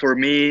 Like for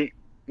me,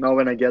 now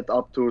when I get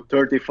up to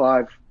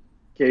 35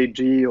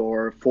 kg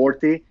or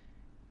 40,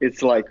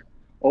 it's like,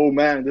 oh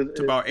man, It's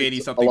about 80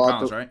 it's a something lot.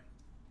 pounds, right?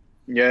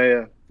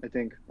 Yeah, I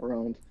think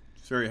around.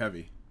 It's very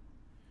heavy.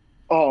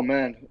 Oh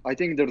man, I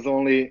think there's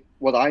only,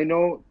 what I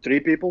know,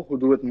 3 people who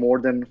do it more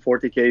than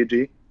 40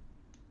 kg.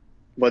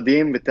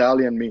 Vadim,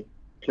 Vitaly, and me,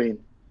 clean.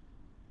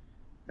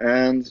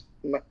 And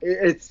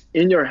it's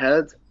in your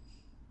head,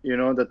 you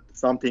know, that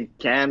something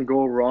can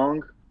go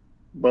wrong,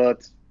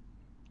 but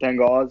thank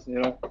God, you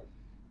know,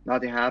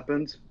 nothing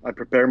happened. I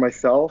prepare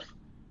myself,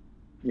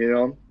 you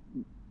know,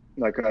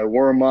 like I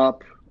warm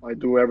up, I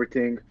do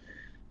everything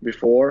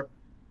before.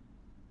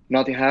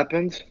 Nothing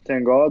happened,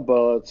 thank God,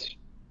 but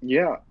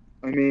yeah,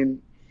 I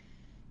mean,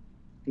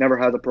 never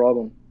had a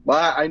problem.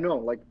 But I know,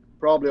 like,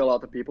 probably a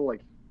lot of people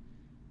like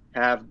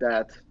have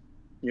that,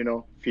 you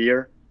know,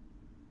 fear,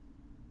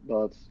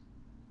 but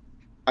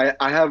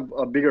I have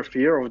a bigger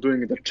fear of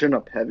doing the chin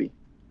up heavy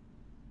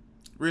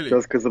Really?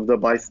 just because of the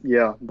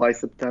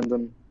bicep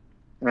tendon.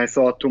 And I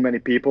saw too many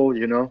people,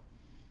 you know,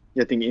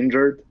 getting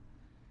injured.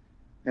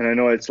 And I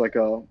know it's like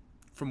a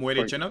From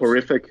weighted chin ups?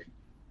 horrific,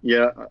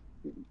 yeah,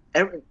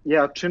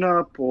 chin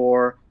up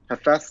or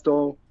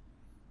Hephaestus,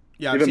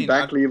 Yeah, I've even seen.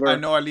 back I lever.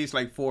 know at least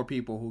like 4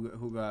 people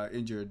who got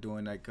injured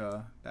doing like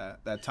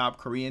that top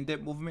Korean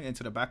dip movement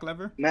into the back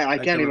lever, Man,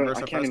 like the reverse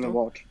I can't even festo.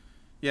 watch.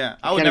 Yeah,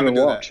 I I would can't never even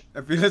do that. watch.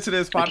 If you listen to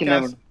this I can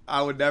never. podcast,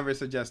 I would never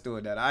suggest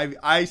doing that.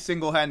 I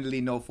single handedly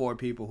know 4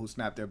 people who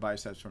snapped their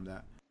biceps from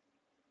that.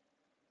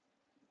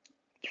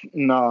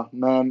 Nah,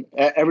 man.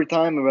 Every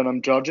time when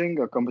I'm judging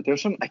a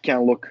competition, I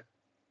can't look.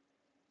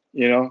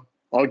 You know,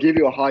 I'll give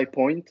you a high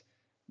point,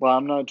 but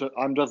I'm not.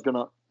 I'm just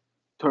gonna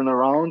turn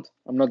around.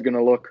 I'm not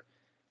gonna look.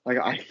 Like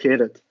I hate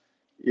it.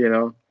 You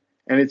know.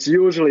 And it's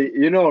usually,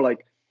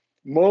 like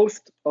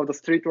most of the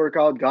street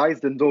workout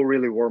guys, they don't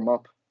really warm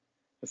up,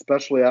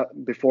 especially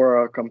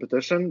before a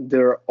competition.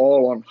 They're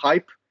all on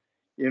hype.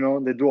 They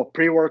do a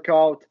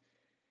pre-workout,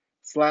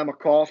 slam a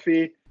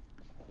coffee,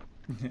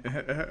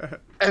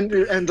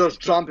 and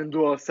just jump and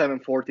do a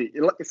 740,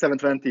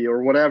 720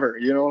 or whatever.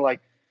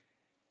 Like,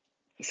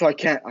 so I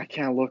can't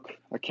look.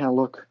 I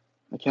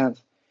can't.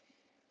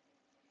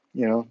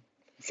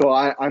 So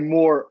I'm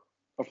more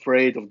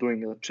afraid of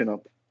doing a chin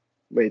up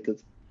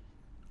weighted.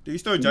 Do you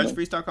still judge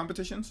freestyle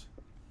competitions?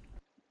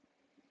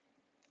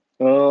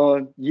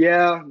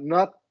 Yeah,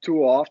 not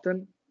too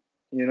often,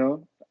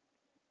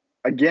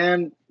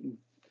 again,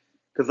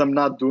 because I'm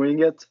not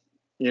doing it,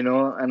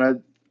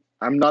 and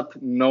I'm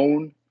not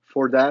known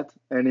for that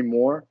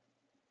anymore.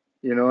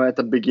 At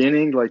the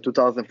beginning, like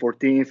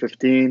 2014,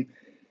 15,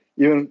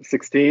 even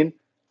 16,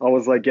 I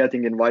was like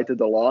getting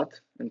invited a lot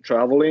and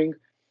traveling.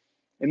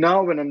 And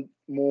now when I'm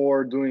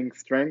more doing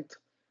strength,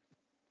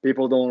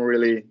 people don't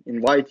really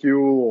invite you,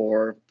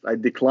 or I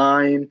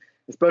decline,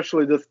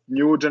 especially this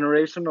new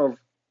generation of,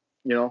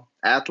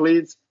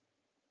 athletes.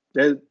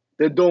 They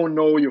don't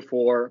know you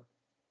for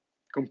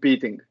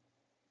competing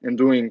and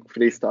doing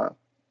freestyle,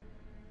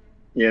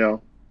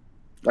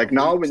 like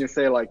now when you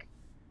say like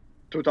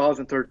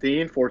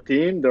 2013,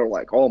 14, they're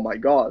like, oh my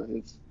God,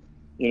 it's,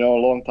 a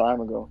long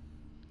time ago.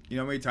 You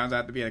know how many times I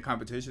have to be at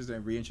competitions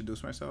and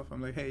reintroduce myself?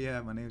 I'm like, hey,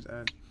 yeah, my name's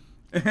Ed.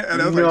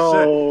 And I was like,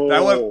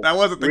 shit, that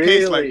wasn't the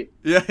case. Like,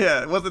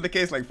 yeah, it wasn't the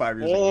case like 5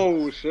 years ago.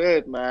 Oh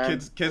shit, man!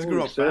 Kids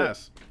grew up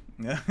fast.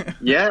 Yeah.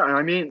 Yeah,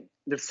 I mean,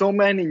 there's so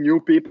many new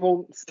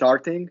people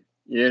starting,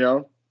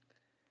 to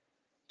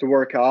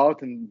work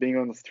out and being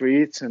on the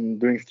streets and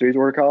doing street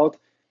workout,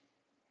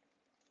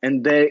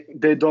 and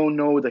they don't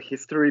know the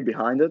history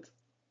behind it.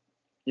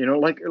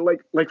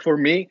 Like for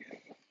me,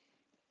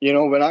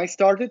 when I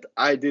started,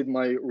 I did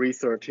my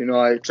research.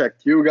 I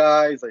checked you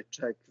guys, I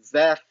checked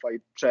Zeph, I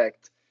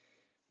checked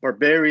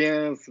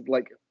Barbarians,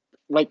 like,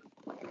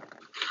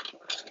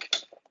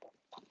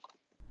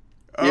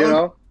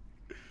 For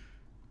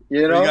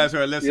you guys who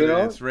are listening,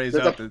 it's Raise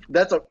Up.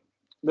 That's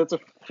a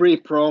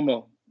free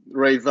promo,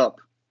 Raise Up.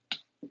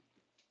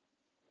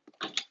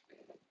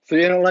 So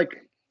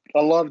like,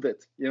 I loved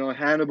it.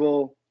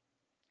 Hannibal,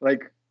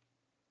 like,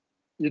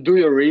 you do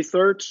your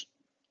research,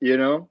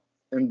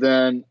 and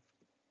then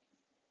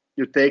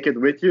you take it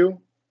with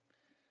you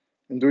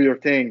and do your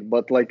thing.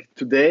 But like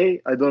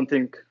today, I don't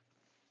think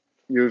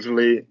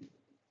usually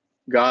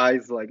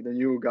guys, like the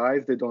new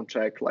guys, they don't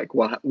check like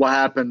what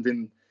happened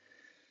in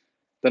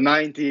the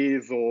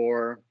 90s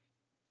or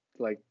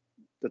like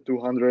the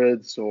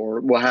 200s, or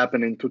what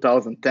happened in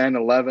 2010,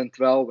 11,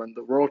 12 when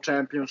the world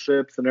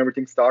championships and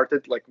everything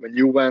started. Like when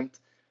you went,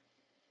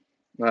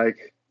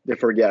 like, they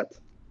forget.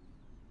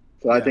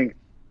 So yeah. I think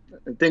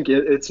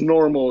it's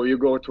normal. You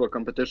go to a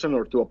competition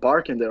or to a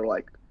park and they're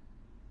like,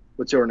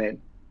 what's your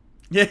name?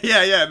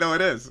 Yeah. No,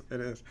 it is.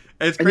 It's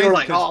crazy. And you're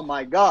like, oh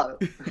my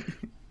God.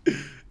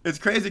 It's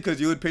crazy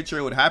because you would picture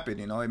it would happen,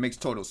 it makes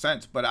total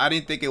sense. But I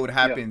didn't think it would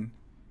happen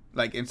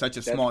like in such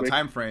a small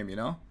time frame,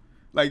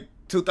 like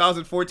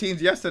 2014's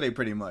yesterday,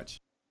 pretty much.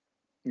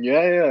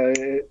 Yeah,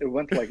 it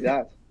went like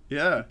that.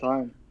 Yeah.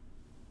 Time.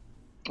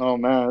 Oh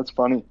man, that's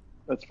funny.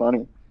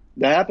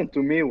 That happened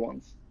to me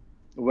once.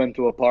 I went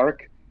to a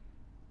park,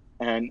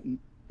 and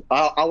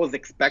I was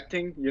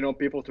expecting,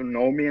 people to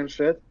know me and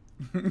shit.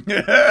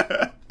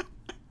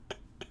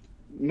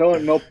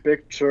 No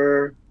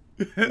picture,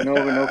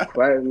 no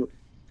question.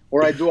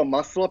 Or I do a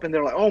muscle up, and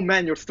they're like, "Oh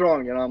man, you're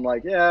strong," and I'm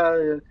like,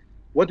 "Yeah."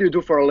 What do you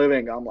do for a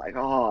living? I'm like,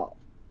 "Oh,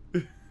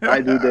 I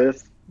do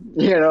this."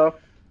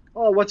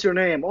 Oh, what's your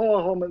name?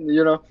 Oh, I'm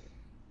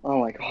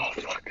like, oh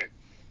fuck.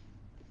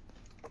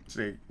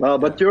 See,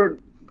 but you're,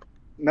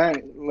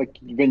 man, like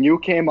when you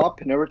came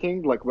up and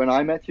everything, like when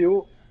I met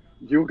you,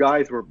 you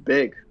guys were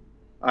big.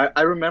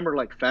 I remember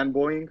like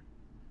fanboying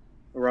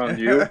around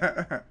you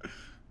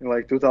in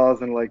like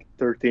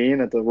 2013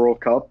 at the World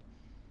Cup.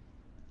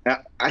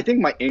 I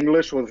think my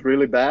English was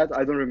really bad.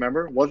 I don't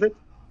remember. Was it?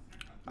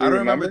 I don't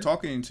remember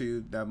talking to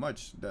you that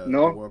much. The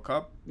World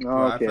Cup. No,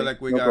 okay. I feel like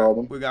we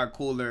got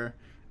cooler.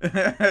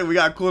 We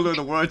got cooler in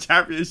the World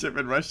Championship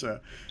in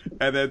Russia,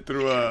 and then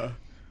through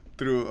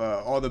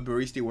all the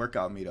Baristi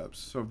workout meetups.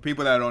 So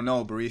people that don't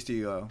know,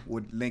 Baristi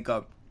would link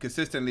up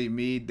consistently,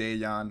 me,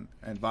 Dejan,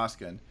 and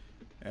Vaskan,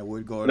 and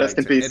we'd go to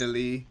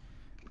Italy.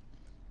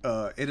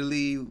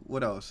 Italy.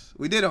 What else?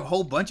 We did a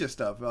whole bunch of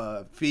stuff.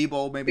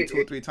 FIBO maybe 2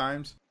 or 3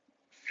 times.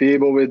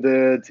 FIBO we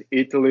did.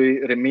 Italy,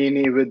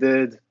 Rimini we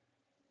did.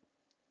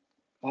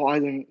 Oh,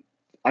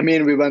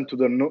 we went to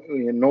the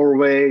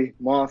Norway,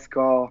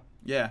 Moscow.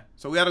 Yeah,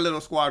 so we had a little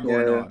squad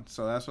going on.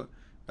 So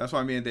that's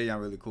why me and Dejan are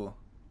really cool.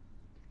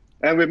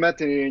 And we met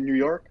in New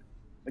York.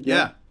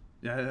 Again.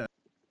 Yeah.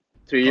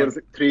 3 years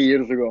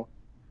ago.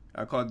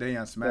 I called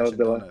Dejan Smashing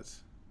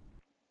Donuts.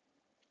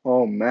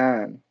 Oh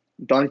man,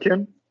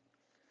 Dunkin'.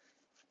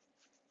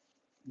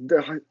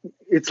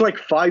 It's like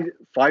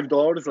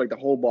 $5, like the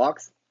whole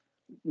box.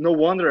 No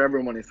wonder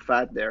everyone is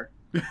fat there.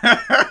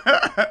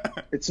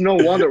 It's no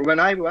wonder when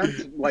I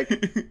went, like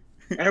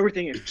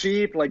Everything is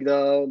cheap. Like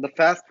the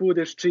fast food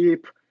is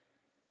cheap.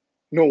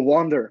 No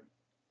wonder.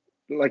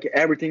 Like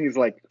everything is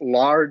like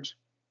large.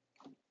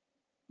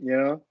 You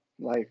know,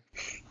 like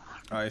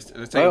All right,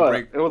 let's take a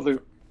break. it was a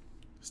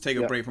Let's take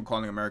a yeah. break from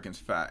calling Americans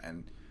fat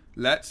and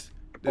let's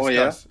Oh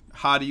yeah. discuss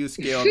how do you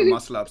scale the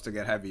muscle ups to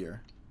get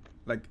heavier?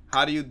 Like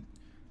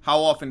how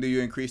often do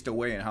you increase the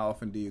weight and how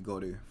often do you go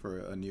to for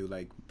a new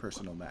like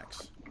personal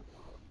max?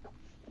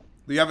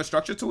 Do you have a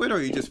structure to it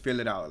or you just feel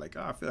it out? Like,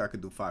 oh, I feel like I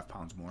could do 5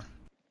 pounds more.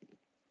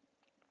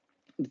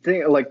 The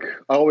thing like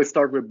I always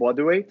start with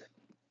body weight.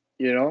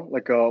 You know,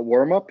 like a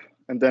warm up,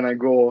 and then I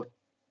go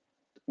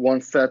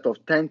one set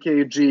of 10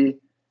 kg,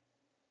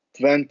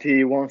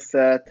 20, one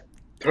set,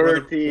 What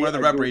 30. are the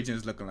I rep do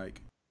ranges looking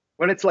like?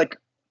 when it's like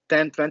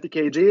 10, 20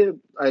 kg.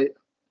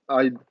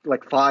 I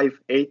like 5,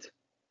 8.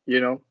 You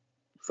know,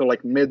 so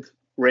like mid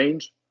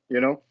range.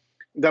 You know,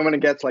 then when it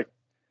gets like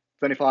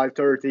 25,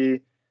 30,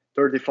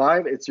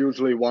 35, it's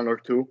usually one or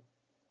two.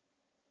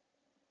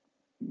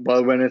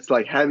 But when it's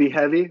like heavy,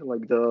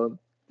 like the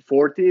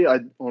 40, I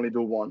only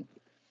do one.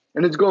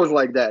 And it goes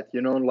like that,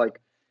 you know, like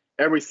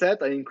every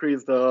set I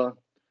increase the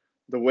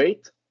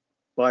weight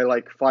by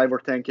like 5 or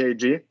 10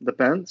 kg,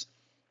 depends,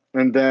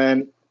 and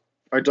then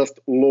I just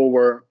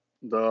lower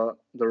the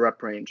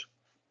rep range,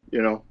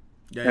 you know,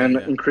 Yeah, yeah, and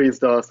yeah. increase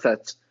the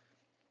sets.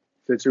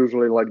 So it's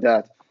usually like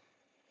that.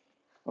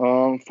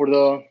 For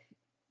the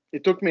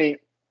It took me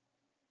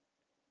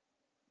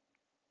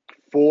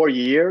 4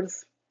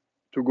 years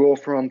to go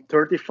from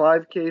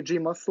 35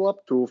 kg muscle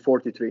up to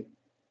 43.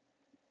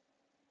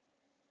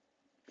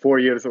 4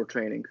 years of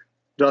training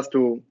just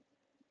to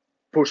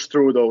push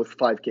through those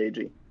 5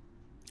 kg.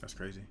 That's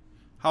crazy.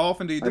 How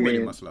often do you I do any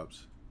mean, muscle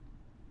ups?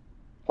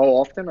 how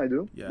often I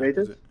do Yeah, is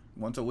weighted? it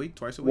once a week,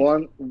 twice a week?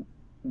 One,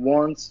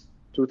 once,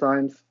 2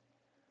 times.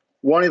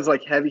 One is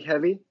like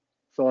heavy.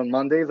 So on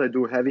Mondays I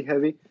do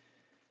heavy,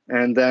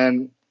 and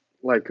then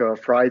like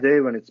Friday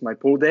when it's my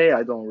pool day,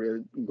 I don't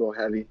really go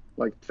heavy,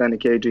 like 20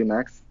 kg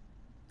max.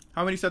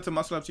 How many sets of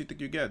muscle ups do you think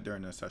you get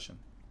during a session?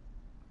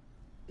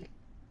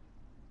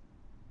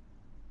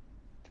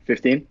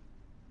 15,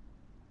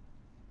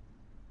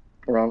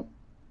 around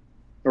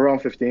around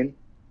 15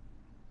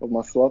 of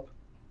muscle up.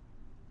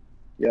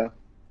 Yeah,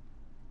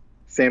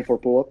 same for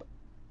pull up.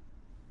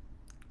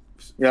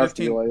 It has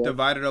to be 15 like that.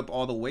 divided up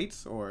all the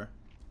weights or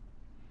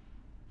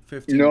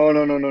 15?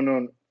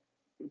 No.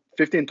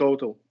 15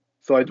 total.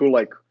 So I do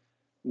like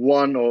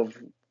one of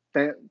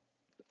 10.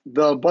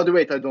 The body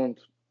weight I don't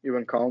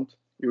even count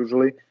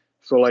usually.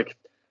 So like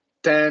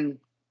 10,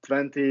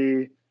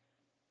 20.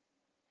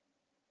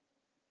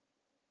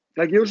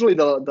 Like usually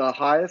the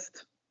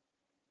highest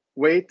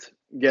weight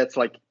gets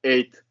like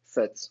 8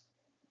 sets,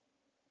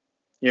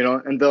 you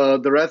know, and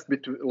the rest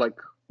between like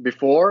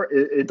before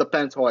it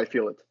depends how I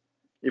feel it.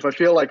 If I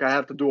feel like I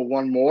have to do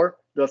one more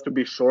just to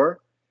be sure,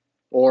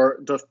 or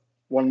just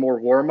one more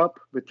warm up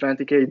with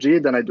 20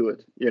 kg, then I do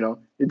it. You know,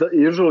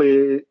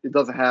 usually it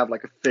doesn't have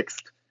like a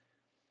fixed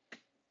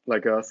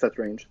like a set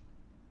range.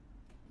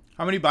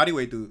 How many body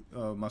weight do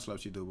muscle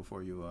ups you do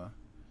before you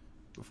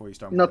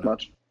start moving Not up?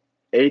 much,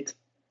 8,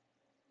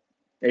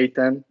 8,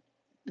 10.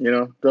 You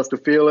know, just to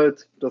feel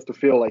it, just to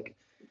feel like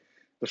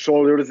the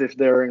shoulders if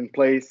they're in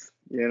place.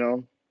 You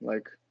know,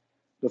 like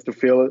just to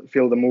feel it,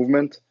 feel the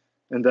movement,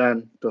 and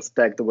then just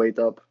stack the weight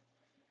up.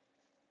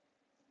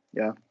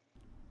 Yeah.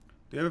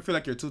 Do you ever feel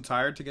like you're too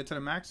tired to get to the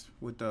max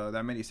with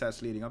that many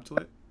sets leading up to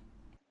it?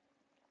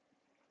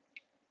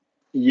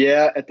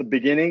 Yeah, at the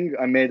beginning,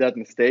 I made that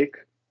mistake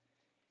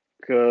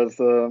because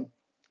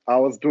I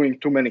was doing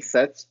too many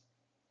sets.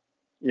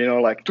 You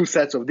know, like 2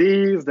 sets of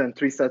these, then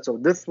 3 sets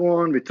of this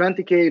one with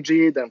 20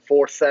 kg, then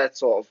 4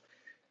 sets of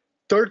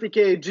 30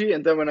 kg,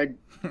 and then when I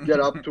get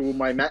up to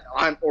my mat,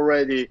 I'm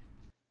already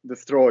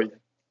destroyed.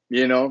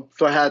 You know,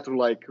 so I had to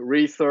like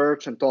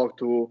research and talk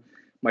to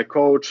my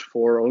coach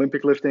for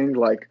Olympic lifting,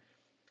 like,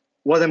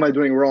 what am I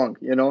doing wrong?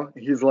 You know,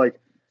 he's like,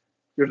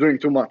 you're doing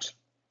too much.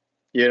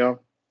 You know,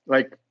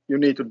 like you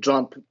need to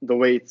jump the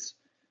weights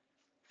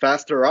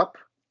faster up.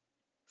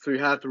 So you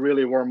have to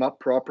really warm up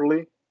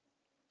properly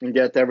and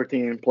get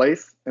everything in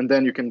place. And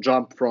then you can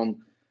jump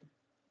from,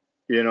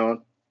 you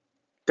know,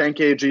 10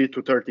 kg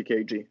to 30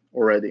 kg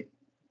already,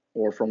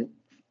 or from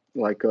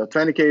like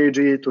 20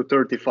 kg to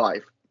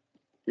 35.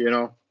 You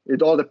know,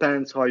 it all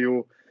depends how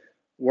you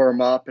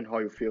warm up and how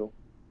you feel.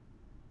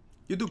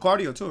 You do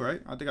cardio too,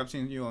 right? I think I've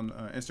seen you on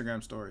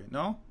Instagram story.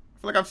 No? I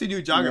feel like I've seen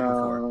you jogging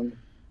before. No,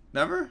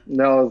 Never?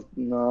 no,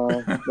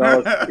 that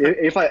was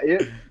if I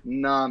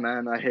nah,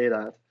 man, I hate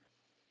that.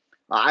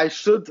 I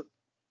should.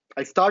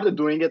 I started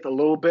doing it a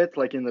little bit,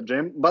 like in the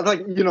gym, but like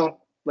you know,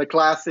 like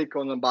classic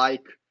on a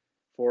bike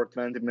for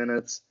 20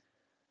 minutes.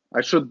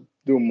 I should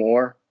do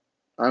more.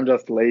 I'm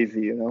just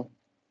lazy, you know.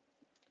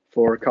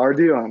 For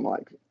cardio, I'm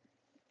like,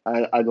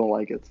 I don't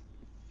like it.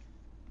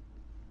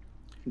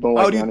 Don't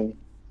How like do you running.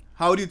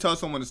 how do you tell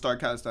someone to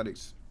start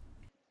calisthenics?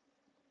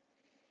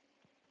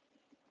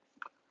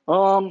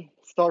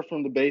 Start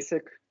from the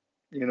basic,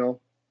 you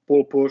know,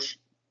 pull, push,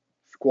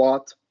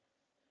 squat.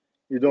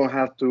 You don't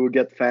have to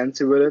get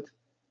fancy with it.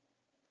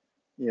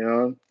 You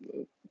know,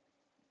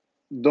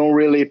 don't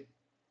really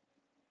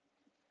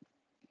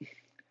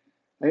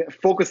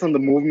focus on the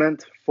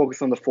movement,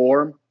 focus on the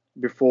form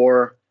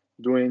before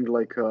doing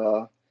like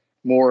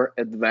more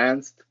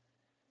advanced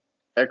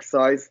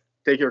exercise.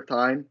 Take your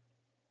time.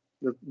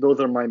 Those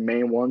are my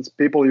main ones.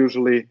 People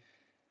usually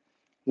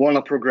want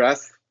to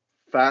progress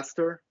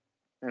faster,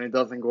 and it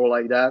doesn't go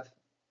like that.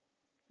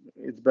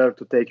 It's better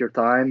to take your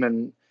time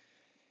and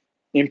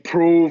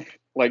improve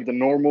like the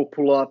normal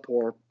pull up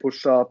or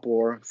push up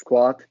or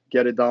squat,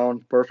 get it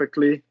down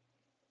perfectly.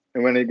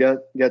 And when it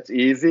gets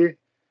easy,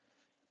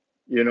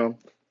 you know,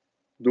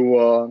 do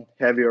a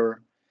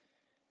heavier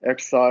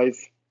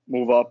exercise,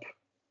 move up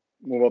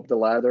the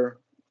ladder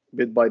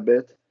bit by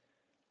bit.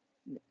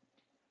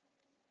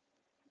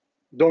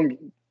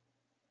 Don't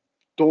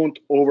don't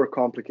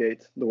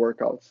overcomplicate the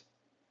workouts.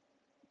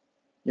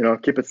 You know,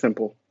 keep it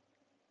simple.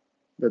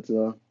 That's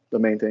the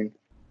main thing.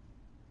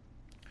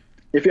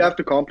 If you have What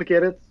to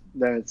complicate it,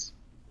 then it's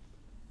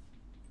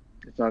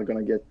not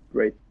gonna get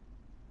great.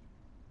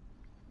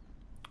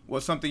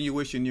 what's something you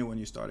wish you knew when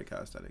you started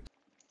calisthenics?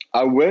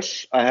 I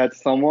wish I had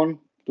someone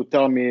to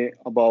tell me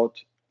about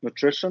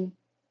nutrition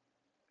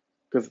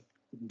because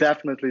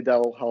definitely that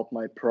will help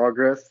my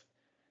progress.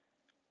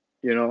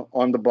 You know,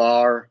 on the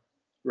bar,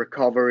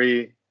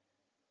 recovery.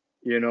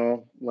 You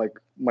know, like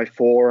my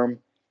form,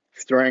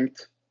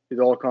 strength. It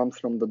all comes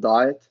from the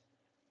diet,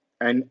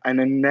 and I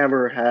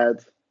never had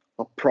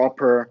a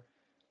proper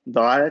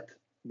diet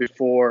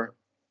before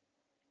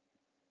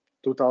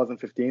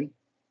 2015.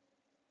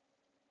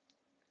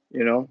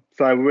 You know,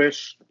 so I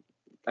wish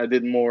I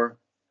did more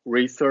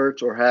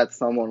research or had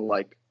someone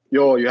like,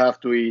 yo, you have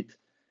to eat,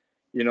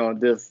 you know,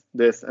 this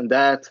and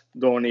that.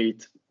 Don't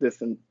eat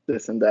this and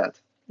that.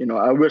 You know,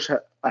 I wish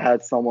I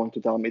had someone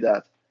to tell me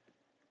that.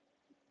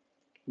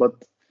 But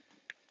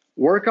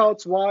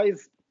workouts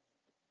wise,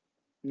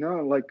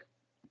 no, like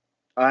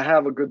I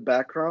have a good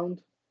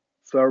background,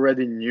 so I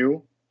already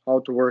knew how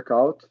to work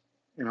out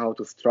and how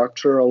to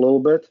structure a little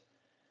bit.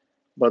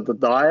 But the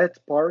diet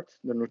part,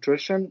 the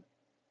nutrition,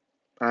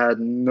 I had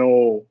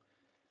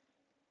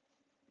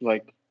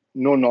like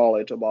no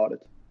knowledge about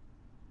it.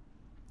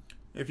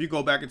 If you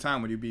go back in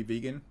time, would you be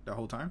vegan the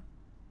whole time?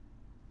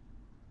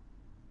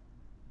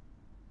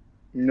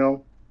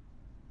 No,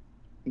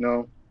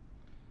 no.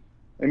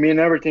 I mean,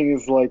 everything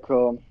is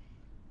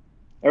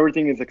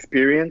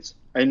experience.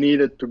 I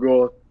needed to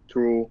go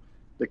through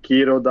the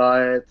keto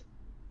diet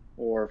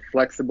or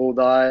flexible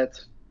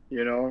diet,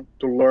 you know,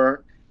 to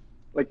learn.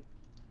 Like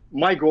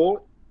my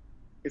goal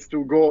is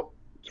to go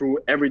through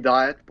every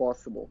diet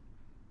possible,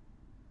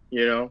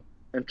 you know,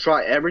 and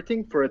try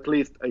everything for at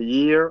least a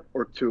year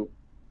or two.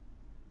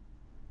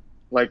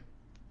 Like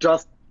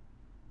just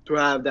to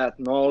have that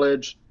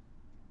knowledge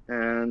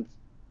and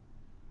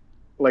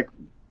like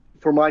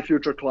for my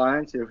future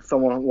clients, if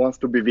someone wants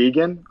to be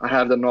vegan, I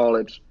have the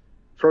knowledge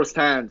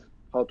firsthand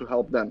how to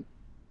help them,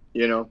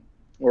 you know.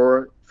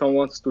 Or someone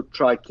wants to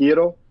try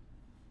keto,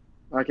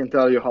 I can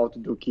tell you how to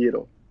do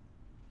keto,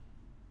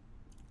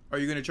 Are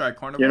you gonna try you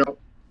carnivore? know,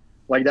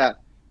 like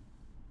that.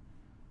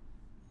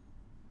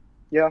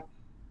 Yeah,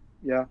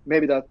 yeah,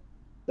 maybe that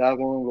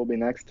one will be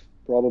next,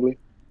 probably.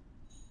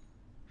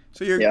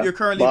 So you're Yeah, you're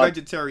currently but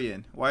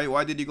vegetarian.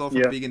 Why did you go from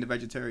yeah, vegan to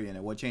vegetarian,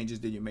 and what changes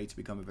did you make to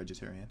become a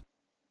vegetarian?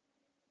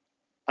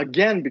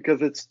 again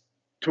because it's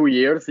 2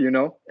 years, you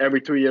know,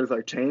 every 2 years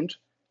I change,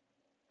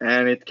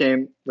 and it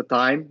came the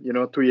time, you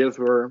know, 2 years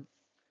were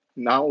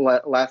now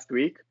last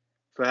week,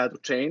 so I had to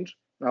change.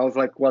 And I was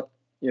like, what,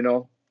 you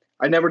know,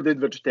 I never did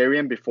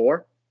vegetarian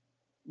before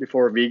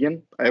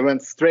vegan. I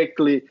went straight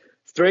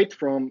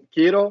from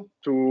keto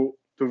to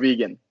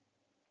vegan,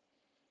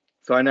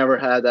 so I never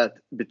had that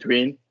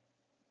between.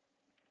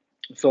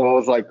 So I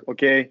was like,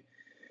 okay,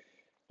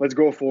 let's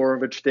go for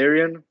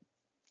vegetarian.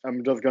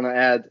 I'm just gonna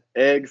add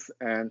eggs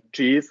and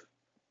cheese.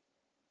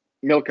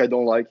 Milk I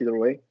don't like either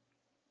way,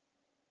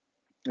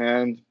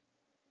 and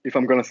if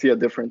I'm gonna see a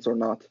difference or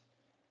not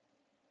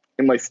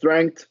in my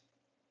strength,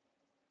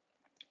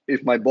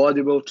 if my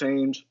body will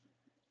change,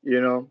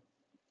 you know,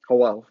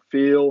 how I'll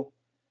feel,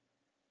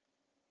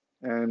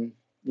 and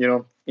you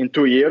know, in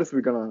 2 years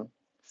we're gonna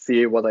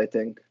see what I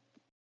think.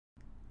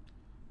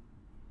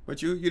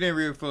 But you didn't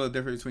really feel the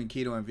difference between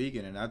keto and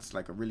vegan, and that's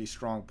like a really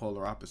strong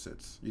polar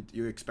opposites.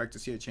 You expect to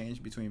see a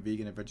change between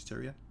vegan and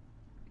vegetarian?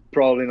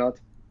 Probably not.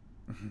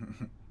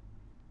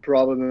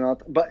 Probably not.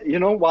 But you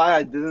know why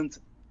I didn't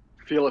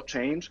feel a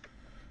change?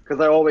 Because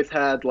I always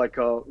had like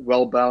a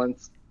well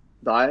balanced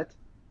diet.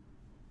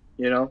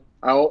 You know,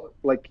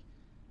 like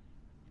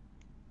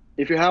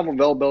if you have a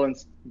well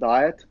balanced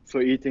diet,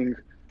 so eating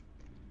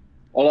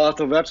a lot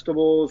of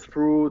vegetables,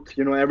 fruit,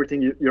 you know, everything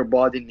your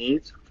body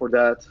needs for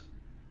that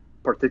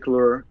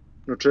particular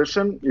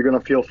nutrition, you're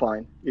gonna feel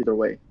fine either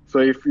way. So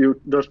if you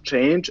just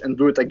change and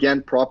do it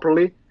again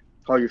properly,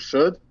 how you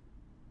should,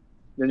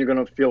 then you're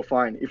gonna feel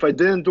fine. If I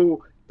didn't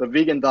do the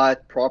vegan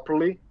diet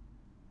properly,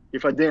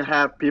 if I didn't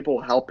have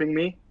people helping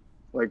me,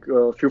 like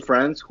a few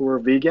friends who were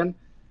vegan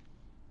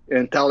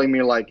and telling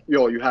me like,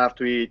 yo, you have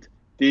to eat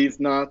these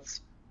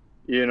nuts,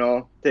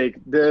 take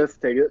this,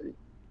 take it,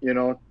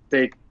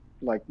 take,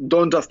 like,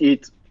 don't just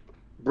eat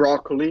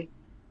broccoli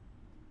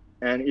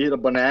and eat a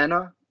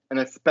banana and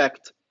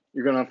expect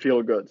you're gonna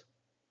feel good.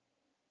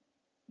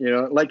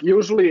 Like,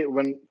 usually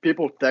when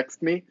people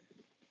text me,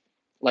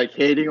 like,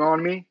 hating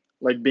on me,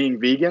 like, being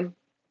vegan,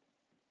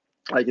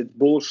 like, it's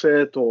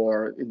bullshit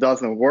or it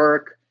doesn't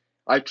work.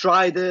 I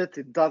tried it,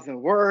 it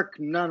doesn't work,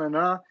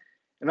 no.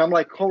 And I'm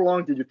like, how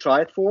long did you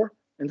try it for?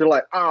 And they're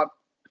like, a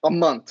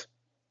month.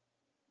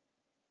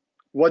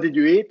 What did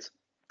you eat?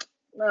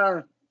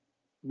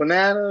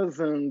 Bananas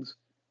and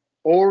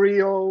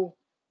Oreo,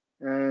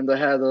 and I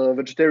had a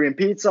vegetarian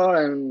pizza,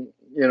 and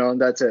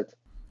that's it.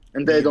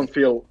 And they don't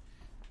feel,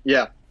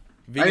 yeah.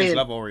 Vegans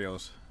love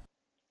Oreos.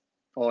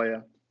 Oh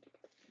yeah,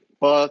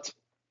 but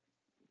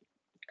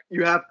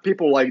you have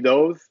people like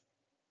those,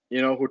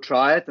 who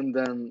try it, and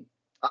then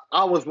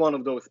I was one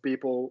of those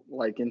people,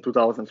 like in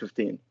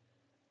 2015.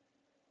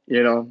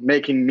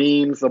 Making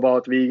memes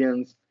about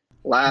vegans,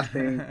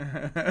 laughing,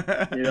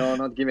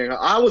 not giving.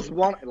 I was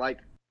one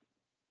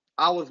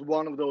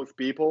of those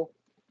people,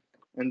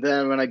 and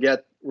then when I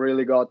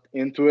really got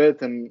into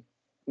it and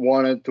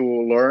wanted to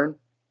learn,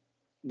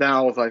 then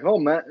I was like, oh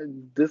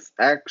man, this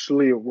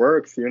actually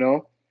works,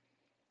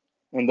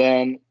 And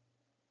then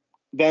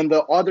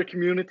the other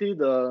community,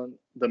 the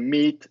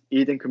meat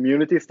eating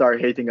community, started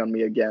hating on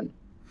me again.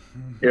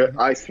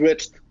 I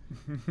switched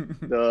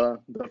the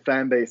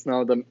fan base.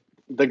 Now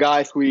the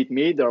guys who eat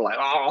meat, they're like,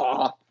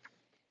 oh,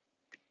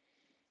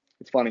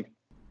 it's funny.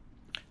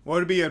 What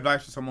would be your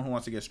advice for someone who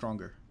wants to get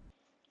stronger?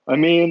 I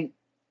mean,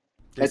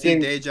 they see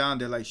Dejan,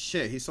 they're like,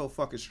 shit, he's so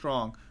fucking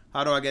strong.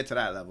 How do I get to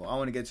that level? I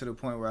want to get to the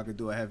point where I could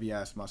do a heavy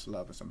ass muscle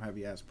up and some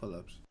heavy ass pull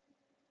ups.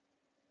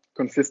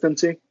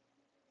 Consistency.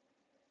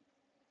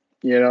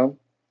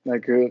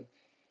 Like,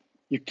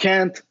 you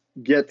can't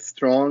get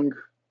strong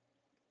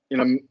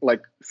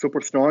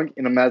super strong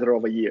in a matter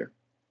of a year.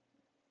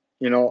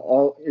 It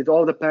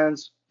all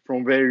depends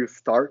from where you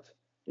start.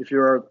 If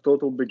you're a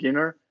total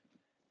beginner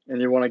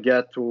and you want to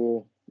get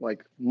to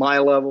like my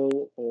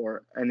level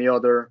or any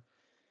other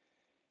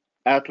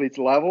athlete's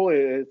level,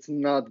 it's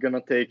not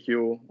gonna take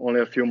you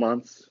only a few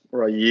months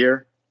or a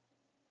year.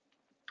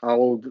 I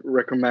would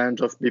recommend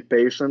just be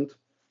patient.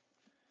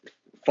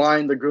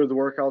 Find a good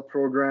workout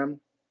program.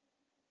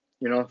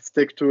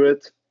 Stick to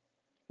it.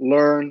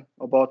 Learn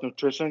about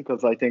nutrition,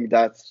 because I think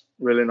that's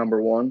really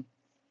number one.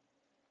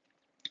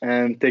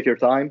 And take your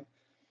time.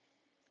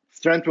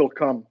 Strength will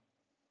come.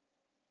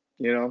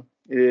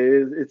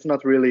 It's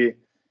not really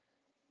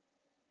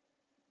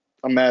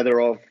a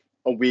matter of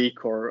a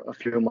week or a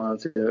few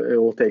months. It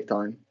will take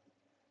time.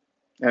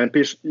 And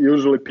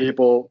usually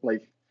people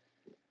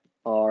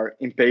are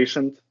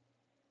impatient,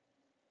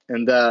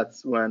 and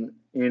that's when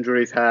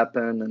injuries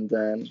happen, and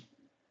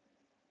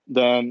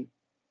then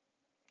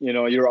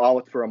you're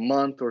out for a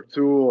month or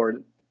two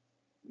or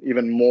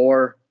even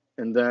more,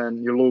 and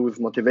then you lose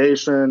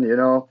motivation,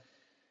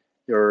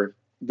 your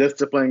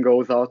discipline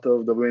goes out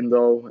of the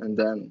window, and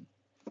then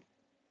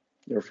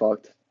you're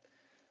fucked.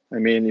 I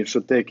mean, you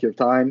should take your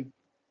time.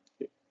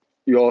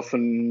 You also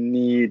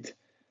need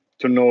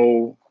to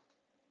know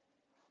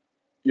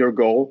your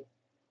goal.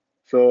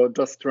 So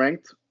just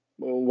strength,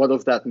 what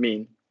does that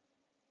mean?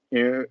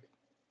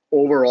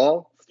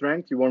 Overall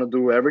strength, you want to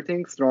do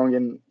everything strong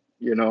in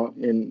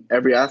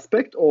every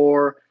aspect,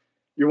 or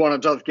you want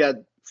to just get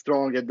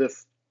strong at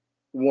this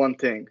one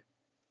thing?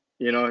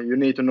 You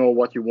need to know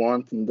what you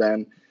want and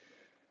then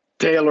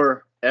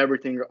tailor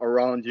everything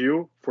around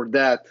you for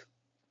that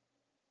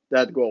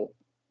goal.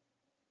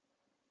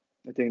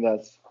 I think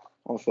that's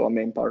also a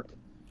main part.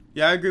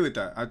 Yeah, I agree with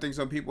that. I think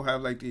some people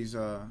have like these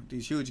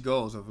huge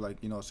goals of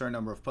like, a certain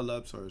number of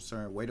pull-ups or a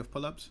certain weight of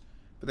pull-ups,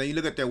 but then you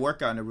look at their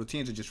workout and their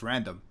routines are just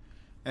random,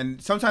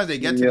 and sometimes they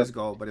get to this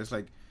goal, but it's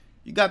like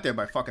you got there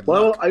by fucking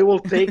luck. It will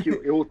take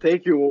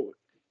you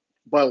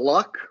by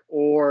luck,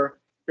 or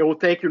it will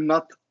take you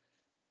not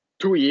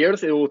 2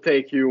 years, it will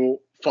take you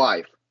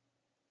 5,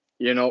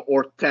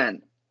 or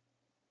 10.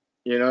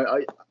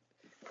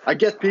 I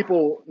get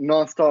people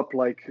nonstop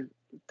like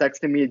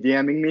texting me,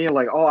 DMing me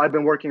like, oh, I've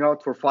been working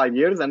out for 5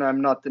 years and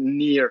I'm not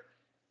near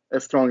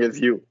as strong as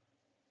you,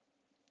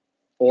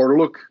 or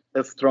look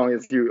as strong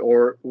as you,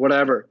 or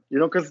whatever,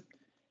 because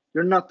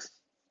you're not,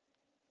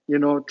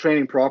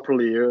 training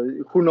properly.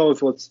 Who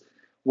knows what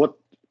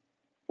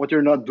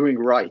you're not doing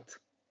right?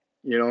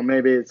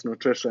 Maybe it's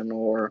nutrition,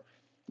 or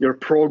your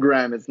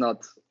program is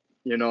not,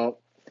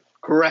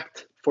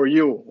 correct for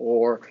you,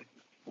 or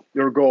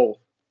your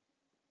goal.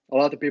 A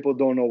lot of people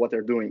don't know what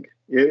they're doing.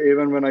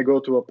 Even when I go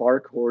to a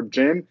park or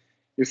gym,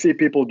 you see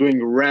people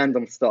doing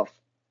random stuff.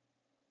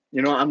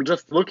 I'm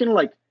just looking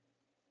like,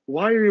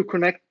 why are you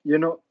connect?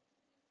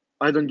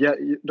 I don't get,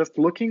 just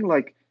looking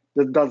like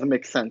that doesn't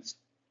make sense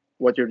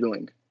what you're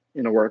doing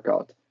in a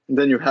workout. And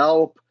then you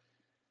help,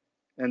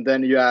 and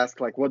then you ask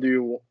like, what do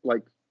you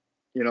like?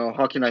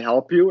 How can I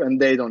help you? And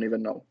they don't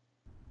even know.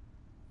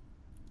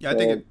 Yeah,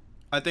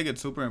 I think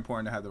it's super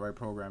important to have the right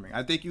programming.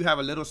 I think you have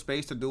a little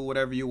space to do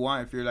whatever you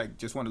want if you're like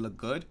just want to look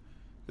good,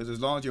 because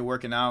as long as you're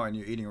working out and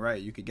you're eating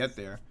right, you could get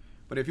there.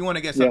 But if you want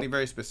to get Yeah. something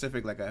very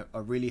specific, like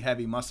a really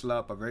heavy muscle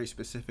up, a very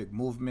specific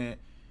movement,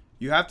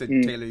 you have to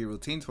Mm, tailor your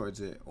routine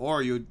towards it,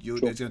 or you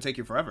true. it's gonna take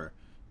you forever.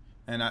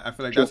 And I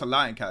feel like that's True. a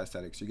lot in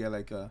calisthenics. You get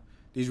like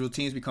these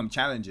routines become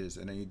challenges,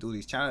 and then you do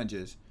these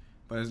challenges.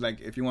 But it's like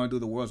if you want to do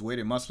the world's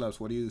weighted muscle ups,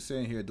 what are you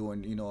sitting here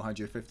doing?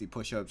 150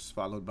 push ups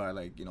followed by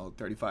like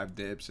 35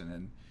 dips and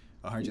then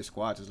 100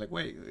 squats. It's like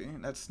wait,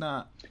 that's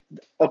not.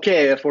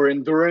 Okay, for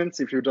endurance,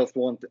 if you just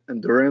want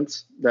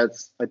endurance,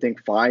 that's I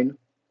think fine.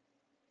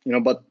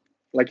 But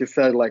like you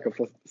said, like a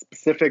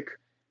specific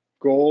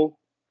goal,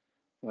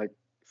 like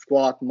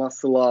squat,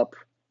 muscle up,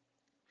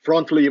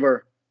 front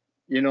lever,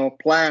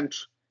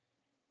 planche,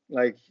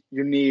 like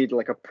you need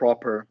like a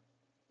proper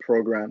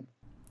program.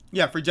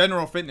 Yeah, for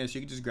general fitness,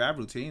 you can just grab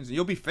routines and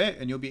you'll be fit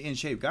and you'll be in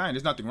shape guy, and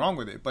there's nothing wrong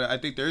with it. But I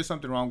think there is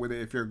something wrong with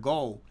it if your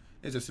goal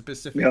is a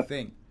specific Yeah,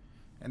 thing,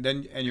 and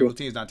your true,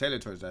 routine is not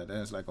tailored towards that. Then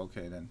it's like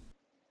okay, then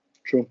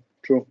true,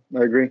 true.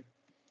 I agree.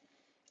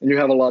 And you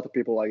have a lot of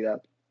people like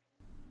that.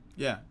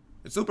 yeah,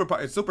 it's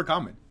super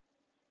common.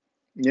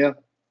 Yeah,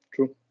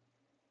 true.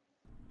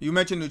 You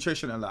mentioned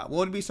nutrition a lot. What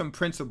would be some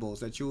principles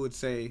that you would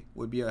say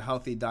would be a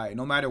healthy diet,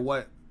 no matter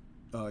what,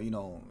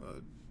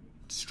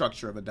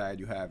 structure of a diet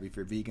you have? If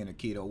you're vegan or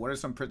keto, what are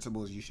some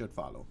principles you should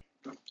follow?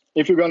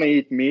 If you're gonna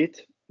eat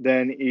meat,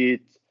 then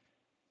eat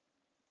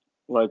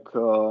like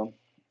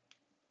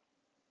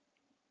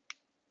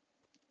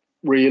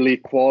really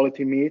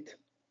quality meat,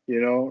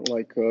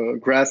 like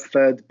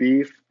grass-fed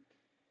beef.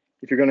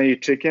 If you're gonna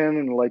eat chicken,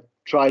 and like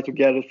try to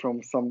get it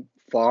from some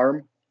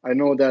farm. I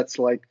know that's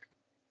like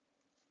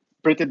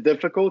pretty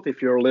difficult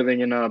if you're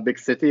living in a big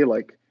city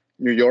like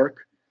New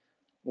York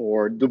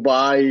or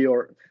Dubai,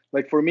 or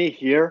like for me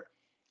here,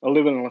 I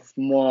live in a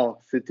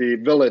small city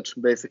village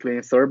basically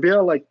in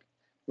Serbia. Like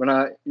when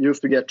I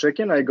used to get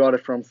chicken, I got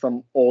it from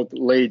some old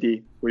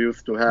lady who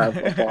used to have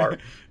a farm.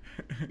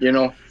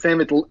 Same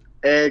with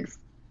eggs,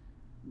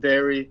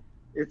 dairy.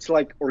 It's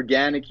like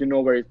organic, you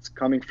know where it's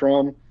coming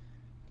from.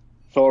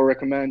 So I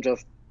recommend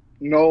just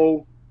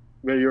know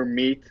where your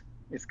meat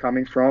is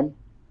coming from.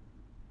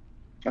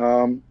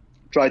 Um,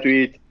 Try to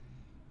eat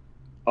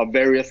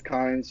various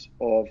kinds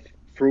of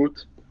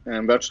fruit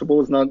and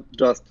vegetables, not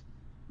just,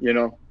 you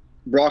know,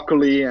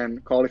 broccoli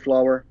and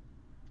cauliflower,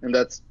 and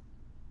that's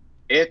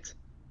it,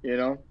 you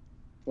know,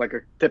 like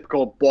a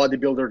typical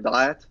bodybuilder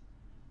diet,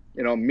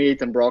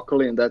 meat and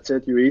broccoli, and that's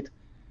it you eat.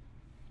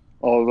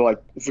 Or like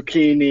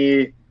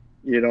zucchini,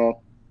 you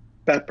know,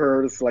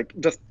 peppers, like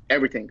just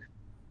everything.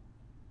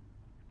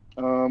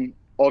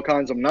 All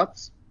kinds of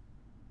nuts,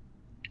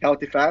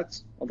 healthy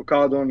fats,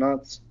 avocado,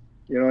 nuts,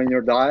 in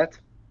your diet.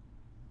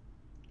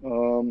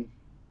 Um,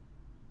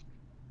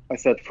 I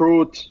said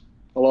fruit,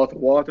 a lot of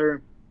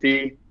water,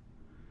 tea.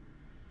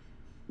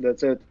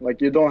 That's it.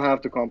 Like you don't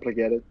have to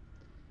complicate it.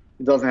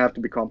 It doesn't have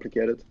to be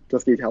complicated.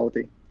 Just eat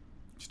healthy.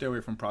 Stay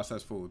away from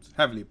processed foods,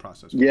 heavily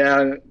processed foods.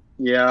 Yeah,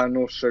 yeah,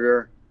 no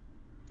sugar.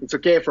 It's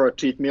okay for a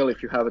cheat meal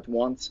if you have it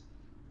once,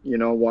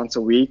 once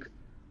a week.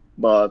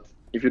 But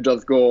if you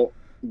just go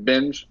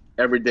binge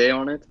every day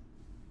on it,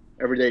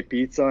 everyday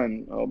pizza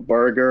and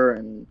burger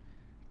and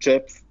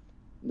chips,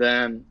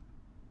 then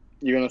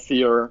you're gonna see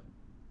your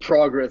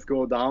progress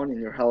go down and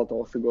your health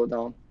also go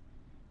down.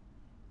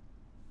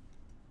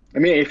 I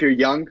mean, if you're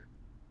young,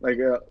 like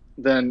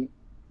then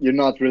you're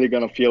not really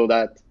gonna feel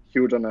that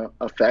huge an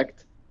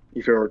effect.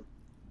 If you're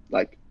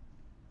like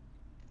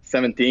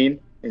 17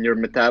 and your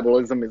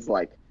metabolism is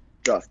like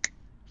just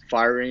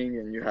firing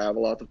and you have a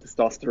lot of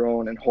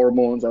testosterone and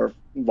hormones are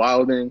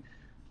wilding,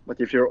 but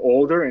if you're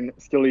older and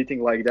still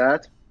eating like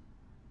that,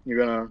 you're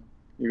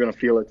gonna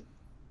feel it.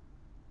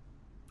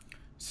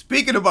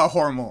 Speaking about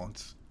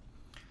hormones,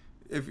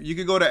 if you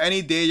could go to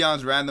any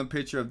Dayan's random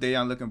picture of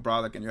Dayan looking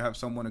brolic and you have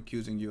someone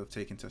accusing you of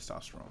taking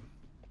testosterone.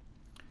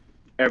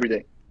 Every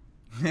day.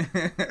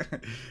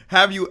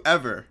 Have you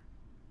ever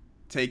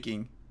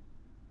taken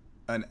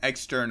an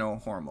external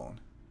hormone?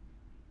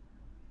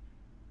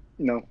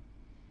 No,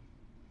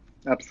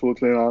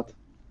 absolutely not.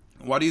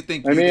 Why do you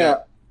think I you mean,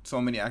 get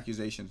so many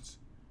accusations?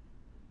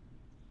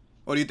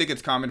 Or do you think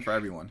it's common for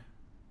everyone?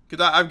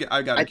 Because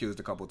I got I accused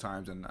a couple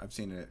times and I've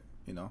seen it,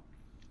 you know.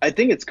 I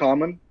think it's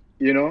common,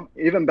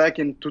 even back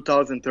in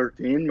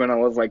 2013 when I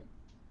was like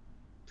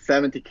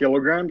 70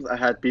 kilograms, I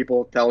had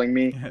people telling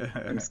me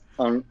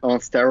on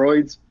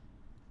steroids.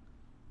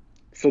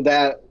 So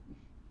that,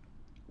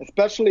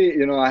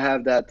 especially, I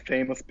have that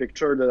famous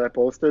picture that I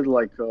posted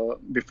like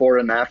before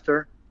and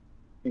after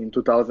in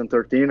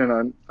 2013,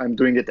 and I'm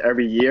doing it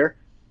every year.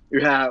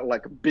 You have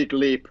like a big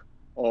leap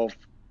of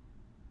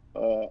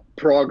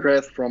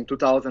progress from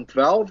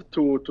 2012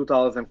 to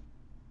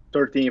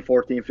 2013,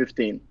 14,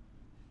 15.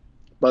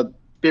 But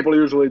people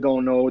usually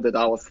don't know that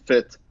I was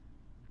fit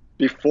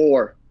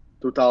before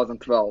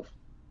 2012.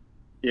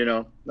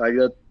 Like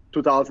that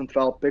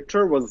 2012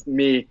 picture was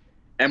me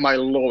at my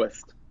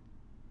lowest.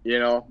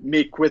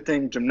 Me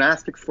quitting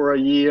gymnastics for a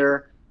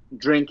year,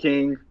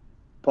 drinking,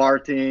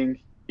 partying,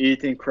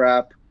 eating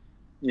crap,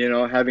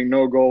 having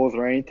no goals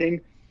or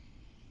anything.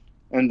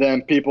 And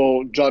then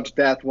people judge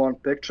that one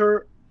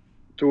picture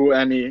to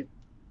any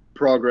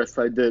progress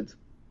I did,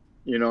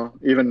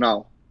 even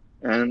now,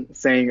 and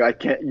saying I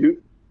can't.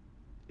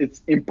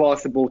 It's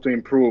impossible to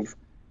improve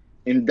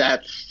in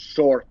that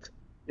short.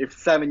 If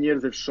 7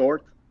 years is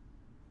short,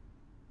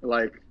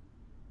 like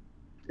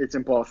it's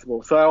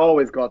impossible. So I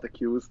always got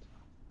accused.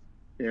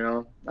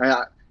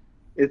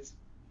 It's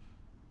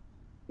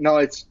now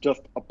it's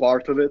just a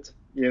part of it.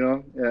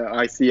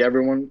 I see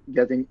everyone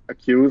getting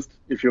accused.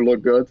 If you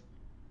look good,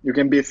 you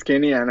can be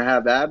skinny and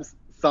have abs.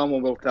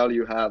 Someone will tell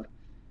you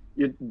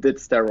did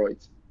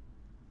steroids.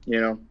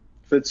 So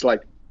it's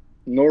like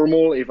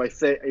normal.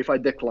 If I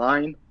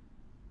decline,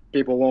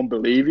 people won't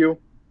believe you.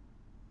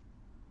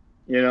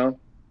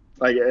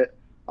 Like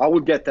I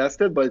would get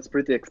tested, but it's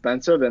pretty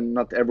expensive, and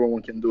not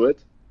everyone can do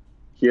it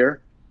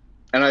here.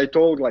 And I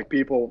told like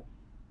people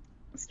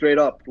straight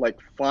up, like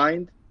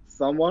find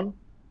someone,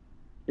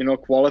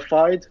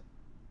 qualified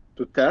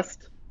to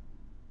test,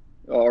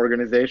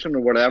 organization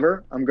or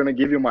whatever. I'm gonna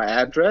give you my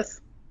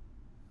address.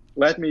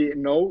 Let me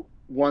know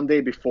one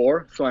day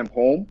before, so I'm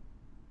home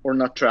or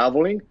not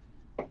traveling.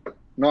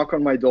 Knock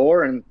on my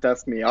door and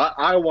test me.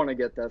 I want to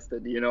get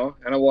tested, and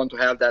I want to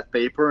have that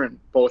paper and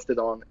post it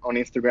on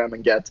Instagram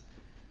and get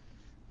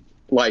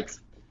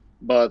likes.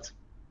 But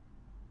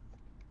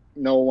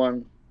no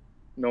one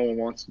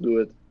wants to do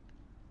it.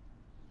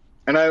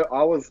 And I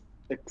was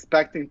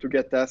expecting to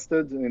get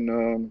tested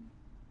in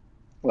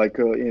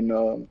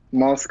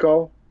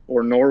Moscow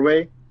or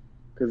Norway,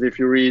 because if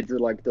you read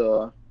like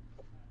the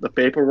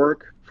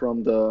paperwork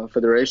from the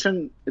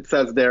federation, it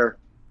says there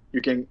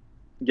you can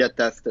get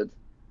tested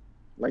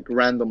like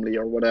randomly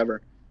or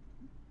whatever,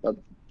 but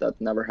that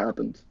never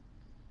happened.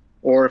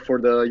 Or for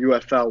the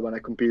UFL when I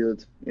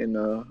competed in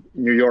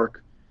New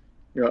York,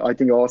 I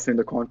think also in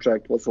the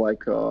contract was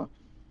like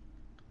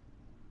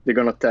they're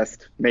gonna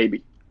test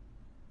maybe,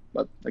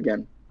 but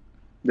again,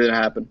 didn't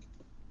happen.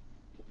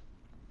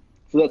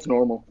 So that's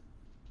normal.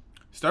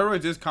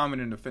 Steroids is common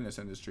in the fitness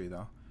industry,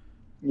 though.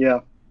 Yeah.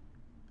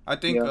 I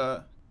think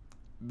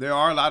there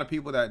are a lot of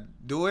people that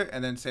do it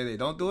and then say they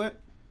don't do it.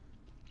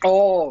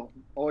 Oh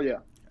yeah.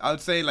 I would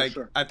say like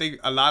sure. I think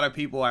a lot of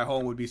people at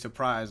home would be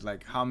surprised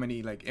like how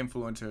many like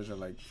influencers are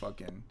like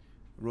fucking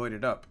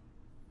roided up.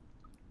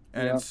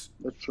 And that's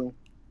true.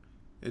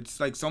 It's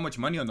like so much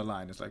money on the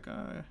line. It's like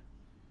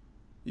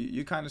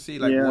you kind of see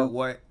like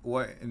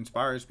what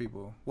inspires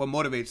people, what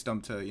motivates them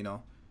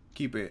to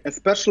keep it.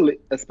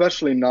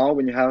 Especially now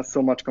when you have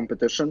so much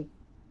competition.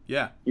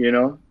 Yeah.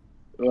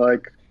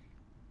 Like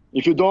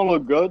if you don't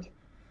look good,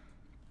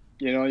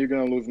 you're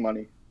gonna lose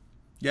money.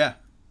 Yeah,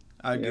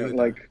 I agree with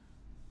like that.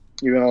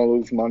 You're gonna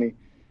lose money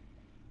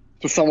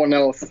to someone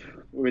else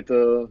with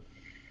a.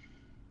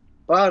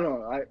 I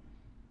don't know.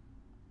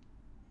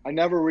 I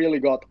never really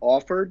got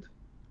offered.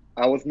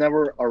 I was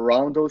never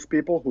around those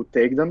people who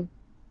take them.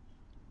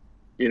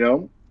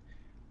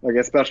 Like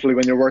especially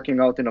when you're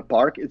working out in a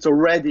park, it's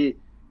already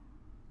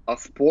a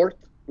sport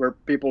where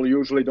people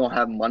usually don't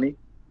have money.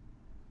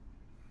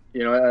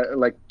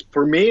 Like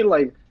for me,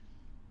 like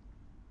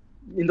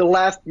in the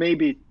last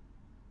maybe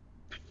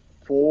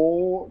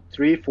 4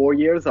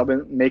 years, I've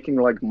been making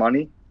like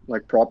money,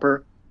 like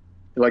proper.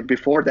 Like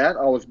before that,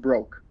 I was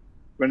broke.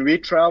 When we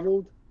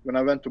traveled, when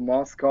I went to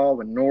Moscow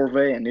and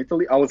Norway and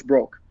Italy, I was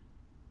broke.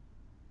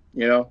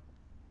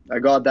 I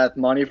got that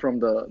money from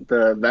the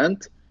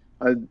event.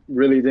 I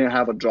really didn't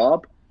have a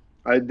job.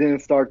 I didn't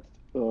start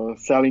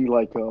selling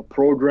like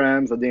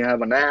programs. I didn't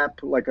have an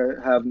app like I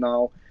have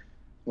now.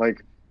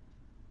 Like,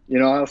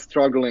 I was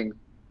struggling.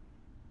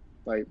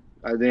 Like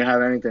I didn't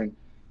have anything.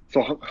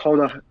 So how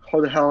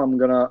the hell I'm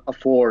gonna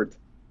afford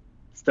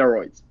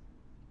steroids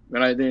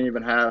when I didn't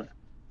even have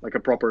like a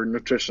proper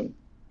nutrition?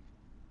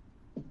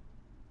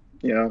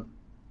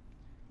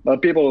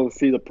 But people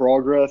see the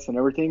progress and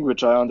everything,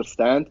 which I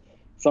understand.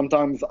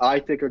 Sometimes I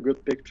take a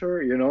good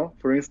picture,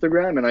 for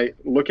Instagram, and I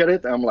look at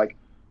it and I'm like,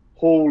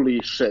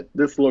 holy shit,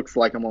 this looks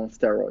like I'm on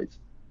steroids.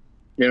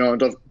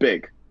 Just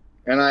big.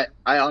 And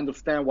I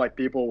understand why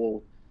people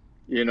will,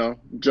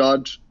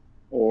 judge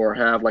or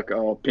have like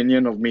an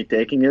opinion of me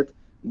taking it.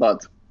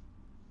 But,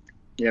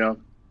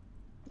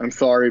 I'm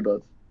sorry,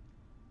 but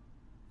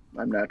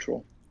I'm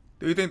natural.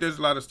 Do you think there's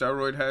a lot of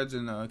steroid heads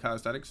in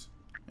calisthenics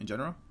in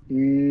general?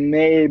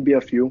 Maybe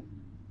a few.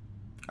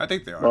 I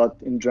think there are.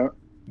 But in general,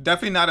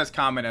 definitely not as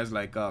common as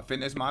like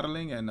fitness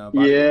modeling and yeah,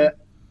 bodybuilding.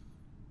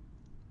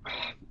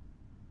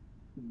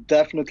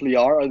 definitely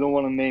are. I don't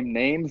want to name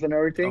names and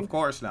everything. Of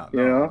course not.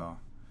 No.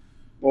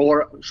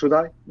 Or should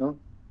I? No.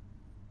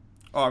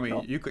 Oh, I mean,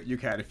 No. you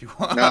can if you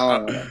want.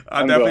 No.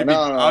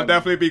 I'll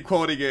definitely be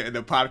quoting it in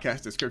the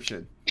podcast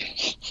description.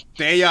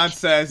 Dayan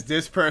says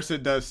this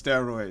person does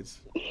steroids.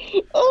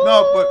 Oh! No,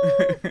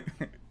 but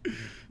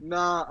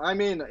Nah, I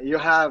mean, you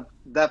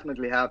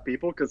definitely have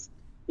people, because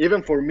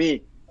even for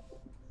me,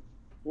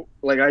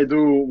 like I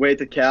do weight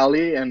to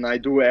Cali and I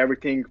do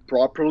everything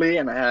properly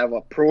and I have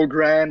a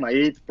program, I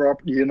eat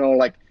properly,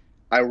 like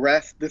I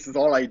rest, this is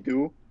all I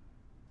do,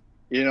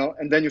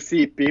 and then you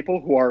see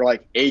people who are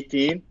like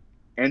 18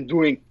 and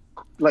doing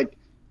like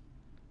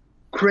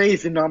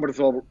crazy numbers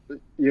of,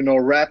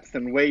 reps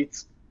and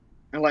weights,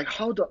 and like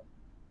how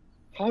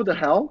how the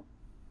hell,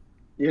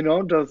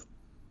 just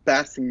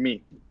passing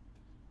me?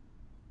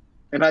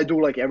 And I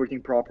do like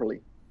everything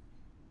properly.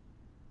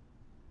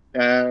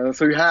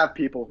 So you have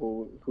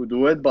people who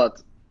do it,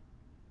 but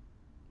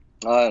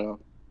I don't know.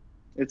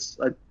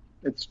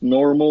 It's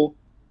normal.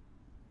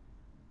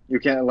 You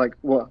can't like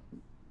what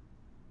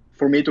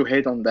for me to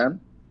hate on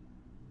them.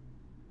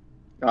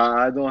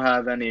 I don't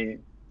have any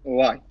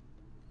why.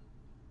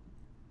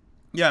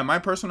 Yeah, in my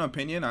personal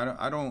opinion,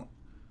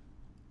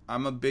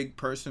 I'm a big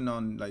person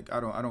on like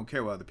I don't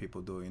care what other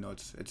people do. You know,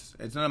 it's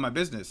none of my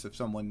business if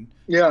someone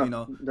Yeah,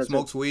 that's it.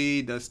 smokes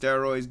weed, does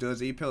steroids,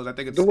 does e pills. I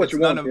think Do what you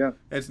want. Yeah,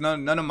 it's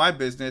none of my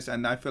business,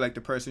 and I feel like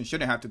the person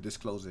shouldn't have to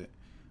disclose it.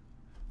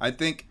 I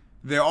think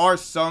there are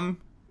some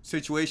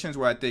situations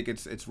where I think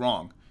it's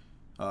wrong.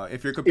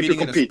 If you're if you competing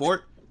in a compete.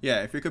 sport,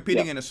 yeah, if you're Yeah,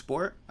 competing in a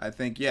sport, I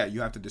think yeah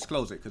you have to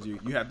disclose it because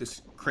you have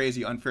this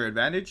crazy unfair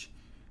advantage.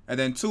 And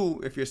then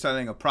two, if you're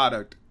selling a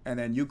product and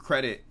then you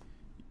credit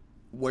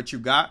what you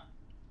got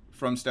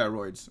from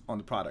steroids on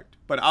the product.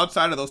 But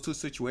outside of those two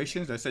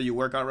situations, let's say you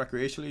work out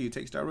recreationally, you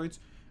take steroids,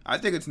 I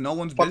think it's no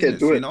one's fuck it, business.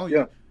 do You it. know,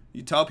 Yeah,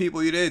 you tell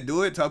people you did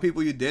do it, tell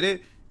people you did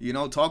it. You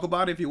know, talk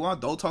about it if you want.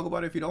 Don't talk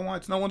about it if you don't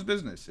want. It's no one's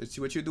business. It's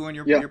what you do in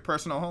yeah. your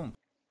personal home.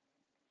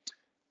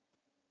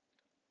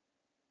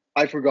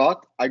 I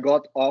forgot. I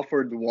got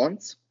offered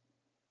once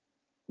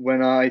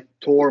when I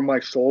tore my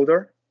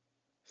shoulder.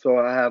 So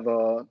I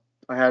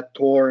had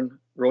torn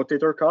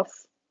rotator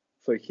cuffs.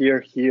 So here,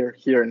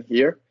 and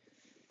here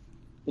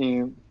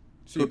in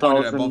So you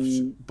pointed at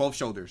 2000. both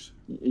shoulders.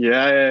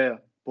 Yeah.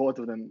 Both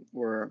of them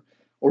were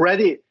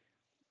already.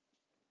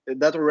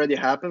 That already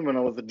happened when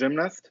I was a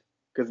gymnast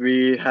because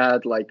we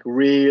had like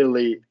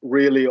really,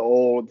 really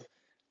old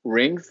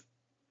rings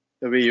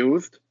that we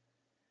used.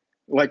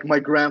 Like my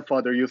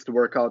grandfather used to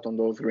work out on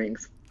those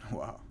rings,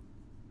 Wow.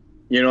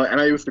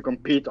 and I used to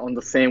compete on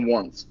the same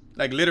ones.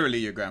 Like literally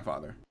your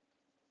grandfather.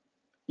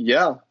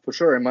 Yeah, for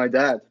sure. And my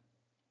dad,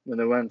 when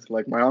they went,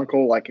 like my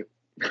uncle, like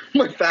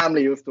my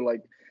family used to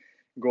like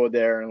go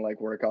there and like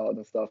work out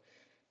and stuff.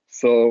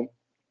 So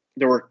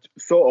they were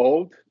so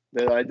old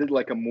that I did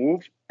like a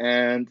move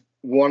and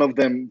one of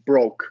them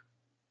broke.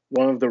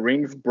 One of the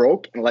rings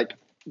broke and like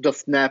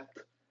just snapped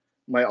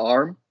my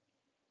arm.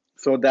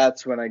 So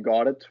that's when I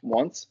got it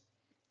once.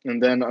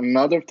 And then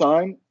another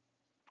time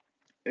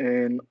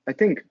in I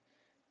think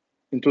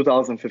in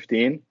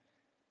 2015,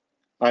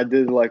 I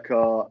did like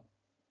a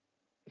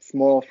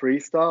small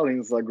freestyle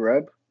in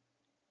Zagreb.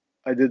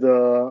 I did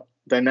a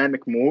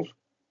dynamic move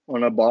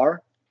on a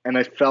bar and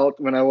I felt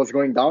when I was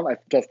going down, I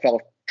just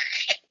felt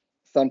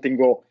something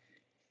go.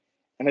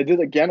 And I did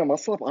again a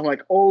muscle up. I'm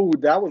like, oh,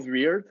 that was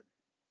weird.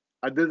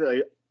 I did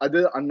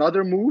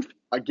another move,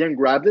 again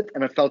grabbed it,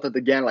 and I felt it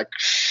again like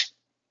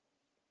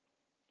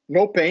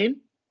no pain,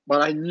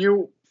 but I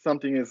knew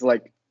something is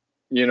like,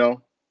 you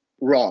know,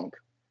 wrong.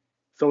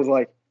 So I was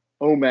like,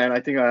 oh man, I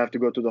think I have to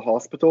go to the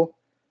hospital.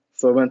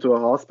 So I went to a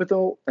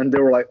hospital and they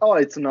were like, oh,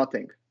 it's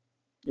nothing.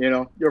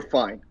 You're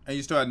fine. And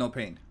you still had no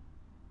pain.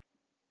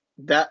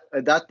 That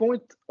at that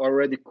point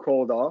already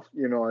cooled off,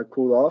 I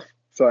cooled off.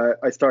 So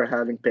I started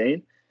having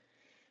pain.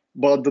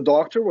 But the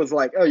doctor was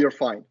like, oh, you're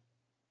fine.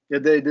 Yeah,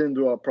 they didn't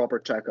do a proper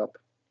checkup,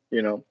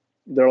 you know.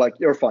 They're like,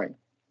 you're fine.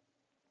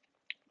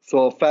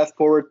 So fast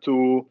forward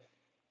to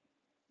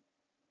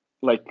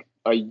like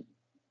a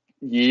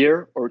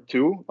year or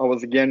two, I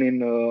was again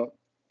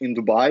in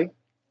Dubai.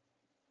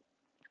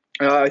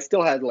 I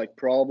still had like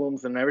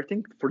problems and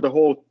everything for the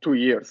whole 2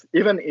 years.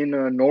 Even in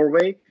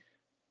Norway,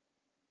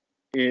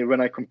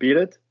 when I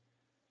competed,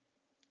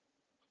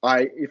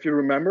 if you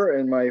remember,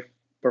 in my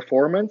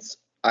performance,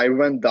 I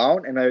went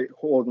down and I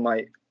hold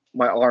my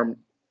arm,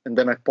 and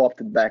then I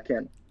popped it back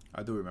in.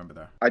 I do remember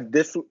that.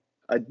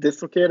 I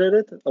dislocated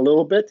it a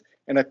little bit,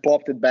 and I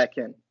popped it back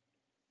in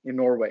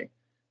Norway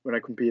when I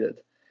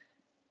competed.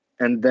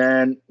 And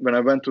then when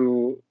I went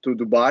to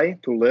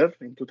Dubai to live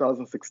in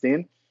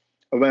 2016,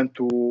 I went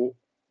to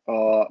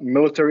a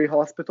military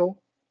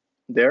hospital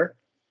there.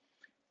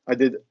 I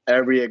did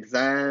every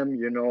exam,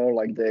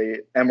 like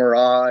the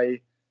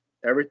MRI,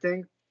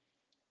 everything.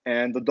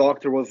 And the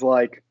doctor was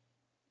like,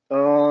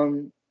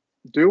 do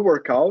you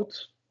work out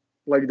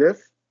like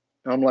this?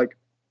 And I'm like,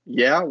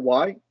 yeah,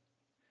 why?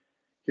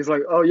 He's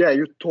like, oh yeah,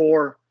 you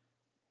tore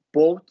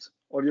both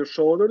of your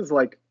shoulders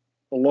like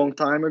a long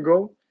time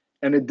ago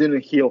and it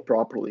didn't heal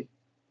properly.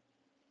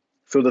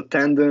 So the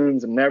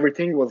tendons and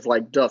everything was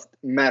like just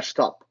mashed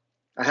up.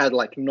 I had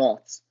like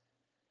knots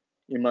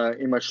in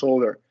my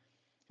shoulder.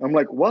 I'm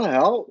like, what the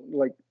hell?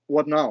 Like,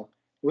 what now?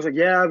 It was like,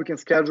 yeah, we can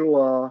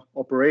schedule a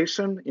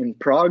operation in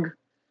Prague,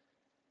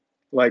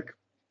 like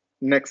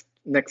next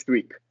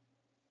week.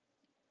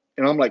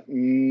 And I'm like,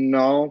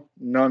 no,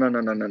 no, no, no,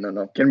 no, no, no,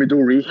 no. Can we do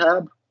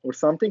rehab or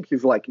something?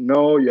 He's like,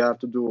 no, you have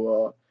to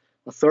do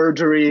a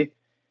surgery.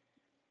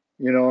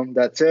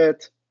 That's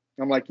it.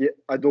 I'm like, yeah,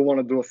 I don't want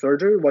to do a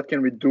surgery. What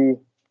can we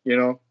do,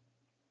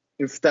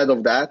 instead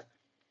of that?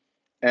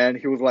 And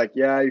he was like,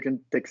 yeah, you can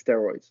take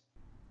steroids.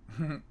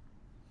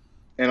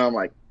 And I'm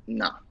like,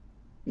 nah.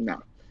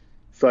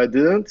 So I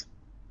didn't.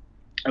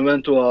 I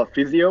went to a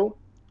physio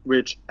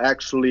which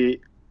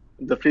actually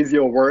the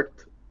physio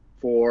worked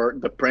for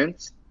the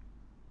Prince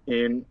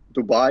in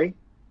Dubai.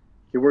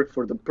 He worked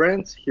for the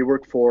Prince. He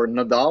worked for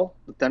Nadal,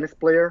 the tennis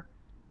player,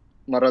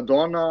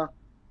 Maradona,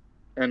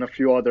 and a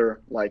few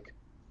other like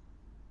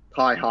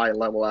high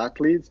level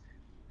athletes.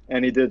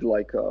 And he did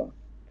like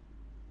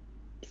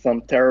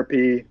some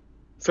therapy.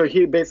 So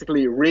he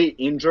basically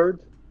re-injured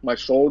my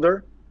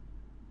shoulder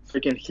so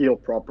it can heal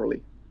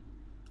properly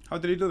How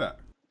did he do that?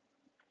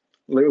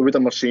 with a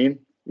machine,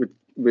 with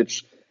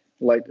which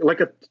like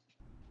a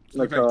It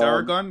looks like like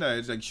Theragun that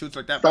is like shoots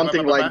like that. Bah, bah, bah,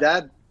 something bah, like bah.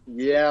 that.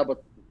 Yeah,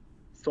 but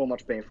so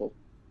much painful.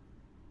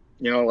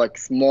 You know, like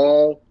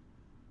small,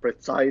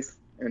 precise,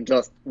 and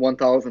just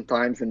 1,000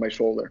 times in my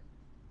shoulder,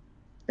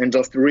 and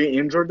just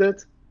re-injured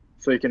it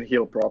so it can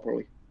heal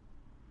properly.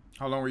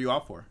 How long were you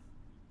out for?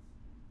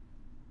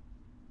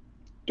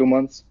 2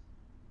 months,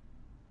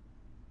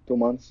 2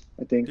 months,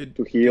 I think, Did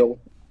to did heal.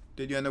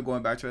 did you end up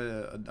going back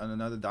to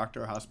another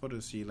doctor or hospital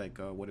to see like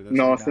what it looks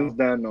No, like since now?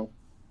 then, no.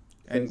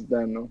 Since And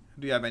then, no.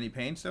 do you have any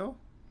pain still?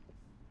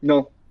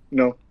 No,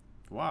 no.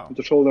 Wow.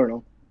 The shoulder,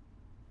 no.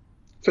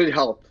 So it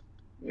helped.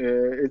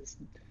 It's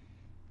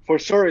for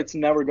sure it's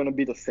never gonna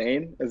be the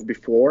same as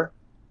before,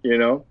 you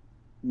know,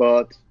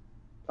 but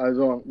I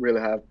don't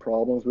really have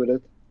problems with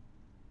it.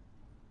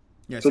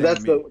 Yeah, So same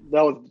with that's me.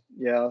 that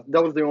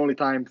was the only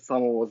time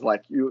someone was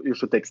like, you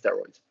should take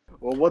steroids.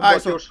 Well, what All right,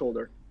 about your so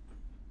shoulder?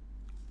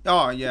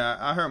 oh yeah,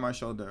 I hurt my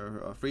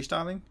shoulder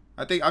freestyling.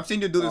 I think I've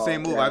seen you do the Oh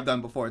same move yeah. I've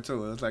done before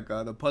too. It was like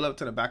the pull up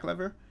to the back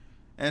lever,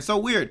 and it's so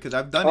weird because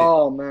I've done it.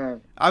 Oh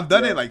man. I've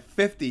done it Yeah. like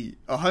 50,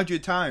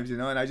 100 times, you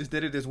know, and I just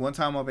did it this one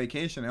time on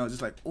vacation, and I was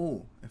just like,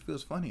 oh, it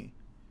feels funny,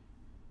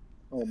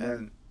 Oh man.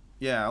 and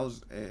yeah, I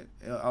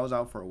was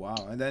out for a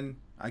while, and then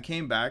I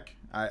came back.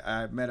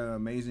 I met an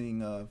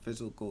amazing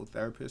physical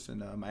therapist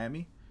in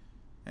Miami,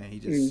 and he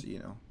Mm, just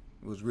it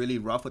was really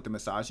rough with the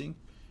massaging,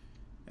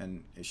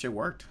 and it shit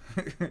worked.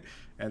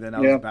 And then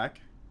I was yeah.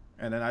 back,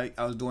 and then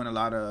I was doing a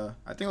lot of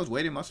I think it was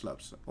weighted muscle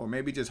ups or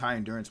maybe just high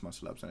endurance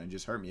muscle ups, and it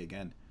just hurt me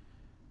again.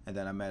 And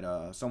then I met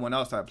someone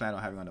else that I plan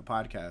on having on the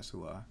podcast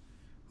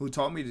who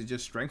taught me to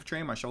just strength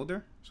train my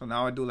shoulder. So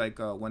now I do like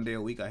 1 day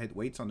a week. I hit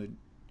weights on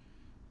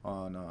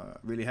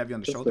really heavy on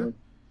the Just shoulder.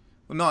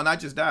 Well, no, not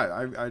just that.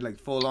 I like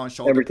full on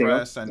shoulder everything up.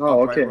 press and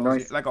Oh, upright okay. rows,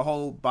 Nice. like a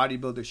whole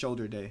bodybuilder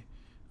shoulder day.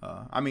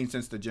 I mean,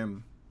 since the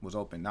gym was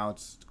open, now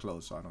it's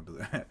closed, so I don't do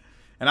that.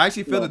 And I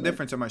actually feel No, the man.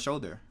 difference in my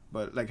shoulder.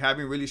 But like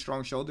having really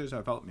strong shoulders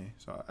have helped me.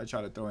 So I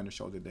try to throw in a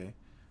shoulder day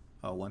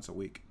once a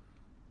week.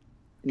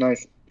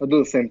 Nice. I do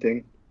the same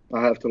thing.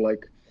 I have to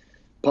like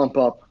pump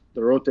up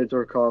the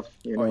rotator cuff,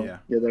 Oh yeah,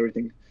 get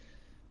everything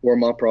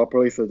warm up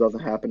properly so it doesn't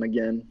happen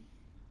again.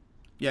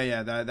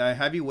 yeah. That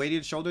heavy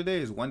weighted shoulder day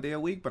is 1 day a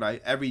week. But I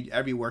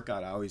every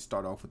workout I always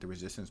start off with the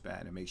resistance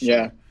band and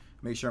Yeah.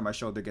 make sure my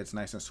shoulder gets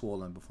nice and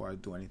swollen before I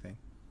do anything.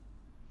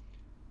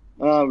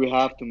 We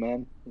have to,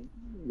 man.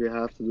 We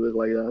have to do it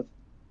like that.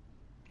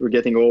 We're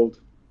getting old,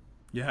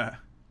 Yeah.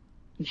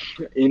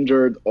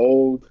 injured,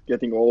 old,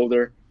 getting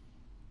older.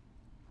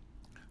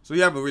 So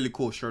you have a really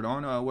cool shirt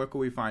on. Where can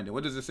we find it?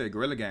 What does it say?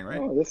 Gorilla Gang,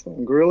 right? Oh, this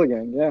one, Gorilla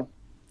Gang, yeah.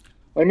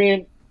 I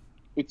mean,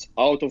 it's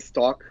out of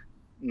stock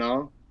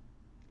now,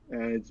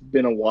 and it's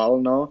been a while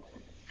now.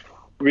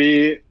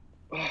 We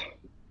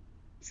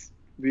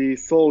we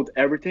sold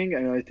everything,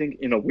 and I think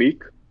in a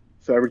week.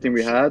 So everything Oh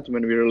we shit. had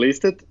when we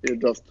released it,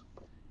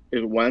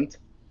 it went,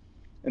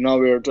 and now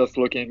we're just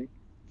looking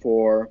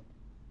for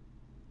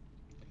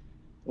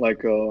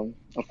like a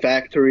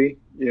factory,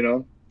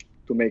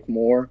 to make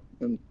more,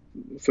 and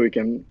so we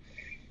can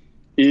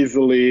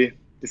easily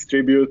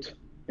distribute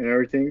and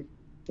everything.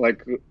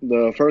 Like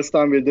the first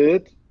time we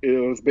did, it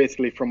was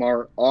basically from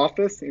our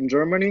office in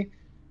Germany,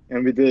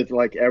 and we did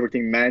like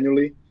everything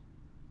manually.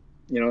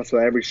 So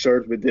every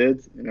shirt we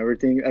did and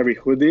everything, every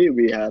hoodie,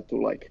 we had to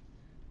like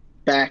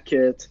pack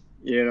it,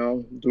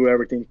 do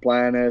everything,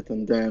 plan it,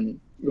 and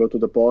then go to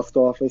the post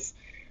office.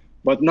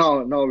 But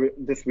now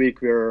this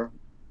week we're,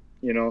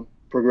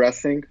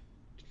 progressing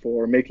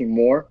for making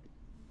more.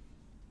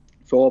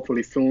 So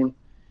hopefully soon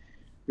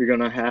we're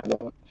gonna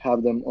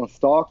have them on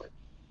stock.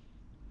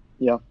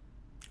 Yeah,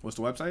 What's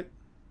the website?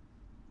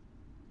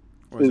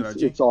 Or is it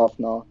it's IG? it's off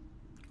now.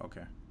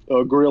 Okay.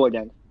 Gorilla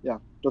Gang. Yeah,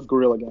 just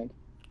Gorilla Gang.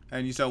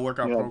 And you sell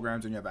workout Yeah,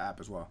 programs and you have an app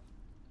as well.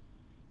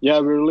 yeah.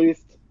 We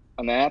released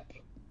an app.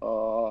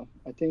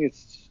 I think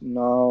it's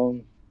now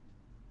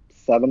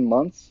 7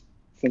 months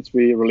since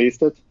we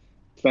released it.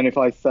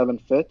 25/7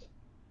 Fit.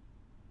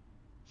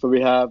 So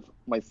we have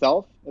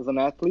myself as an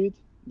athlete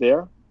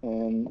there,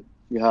 and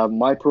we have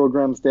my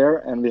programs there,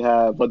 and we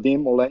have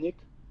Vadim Olenik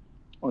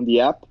on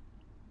the app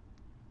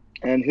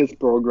and his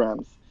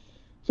programs.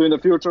 So in the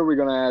future, we're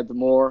gonna add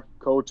more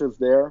coaches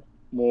there,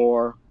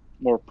 more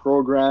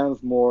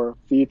programs, more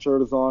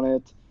features on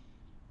it.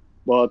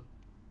 But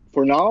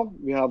for now,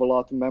 we have a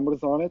lot of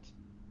members on it.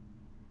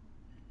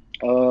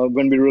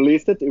 When we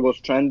released it, it was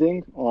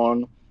trending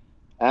on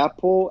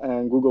Apple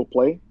and Google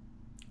Play,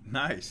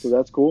 so Nice.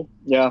 that's cool.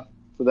 Yeah,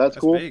 so that's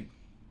That's cool. big.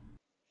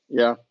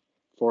 Yeah,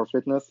 for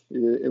fitness,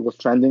 it was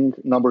trending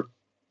number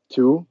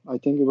 2, I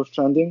think it was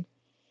trending.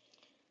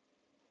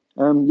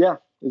 Yeah,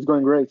 it's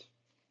going great.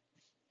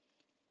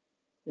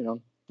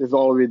 This is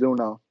all we do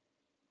now.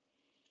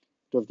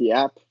 Just the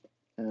app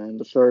and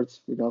the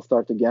shirts. We're gonna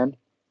start again.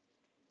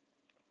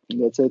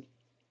 And that's it.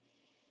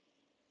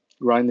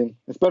 Grinding.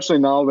 Especially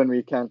now when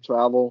we can't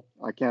travel.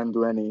 I can't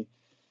do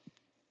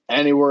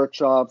any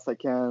workshops. I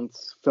can't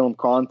film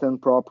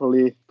content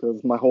properly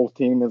because my whole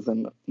team is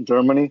in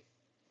Germany.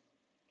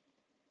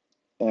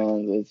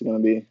 And it's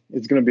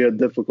gonna be a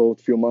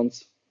difficult few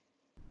months.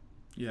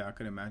 Yeah, I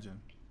could imagine.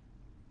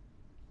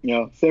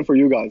 Yeah, same for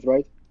you guys,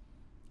 right?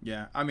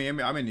 Yeah, I'm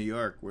in New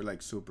York. We're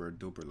like super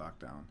duper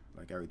lockdown.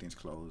 Like everything's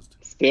closed.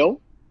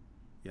 Still?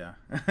 Yeah,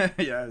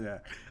 yeah.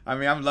 I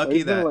mean, I'm lucky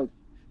It's been that like,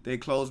 they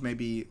close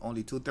maybe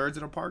only 2/3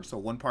 of the park. So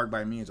one park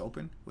by me is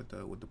open with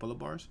the pull-up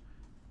bars.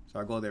 So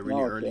I go there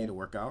really oh, early okay. to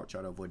work out,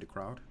 try to avoid the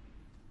crowd.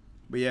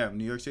 But yeah,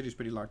 New York City is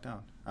pretty locked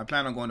down. I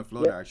plan on going to Yeah.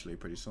 Florida actually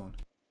pretty soon.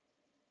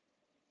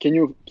 Can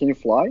you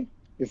fly?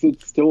 Is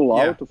it still Yeah,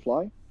 allowed to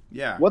fly?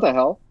 yeah, What the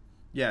hell?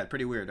 yeah.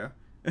 Pretty weird, huh?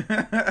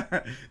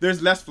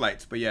 There's less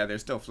flights, but yeah,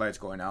 there's still flights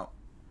going out.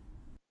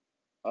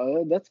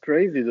 That's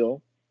crazy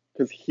though.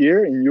 Because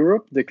here in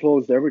Europe they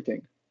closed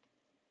everything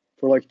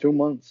for like 2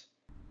 months.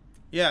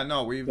 Yeah,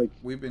 no, we've Like,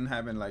 we've been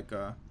having like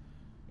a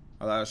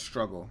lot of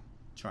struggle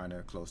trying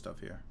to close stuff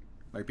here.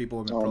 Like people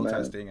have been oh man,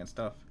 protesting and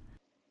stuff.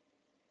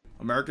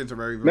 Americans are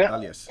very man,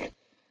 rebellious.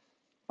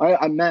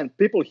 man,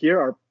 people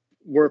here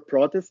were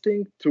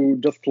protesting to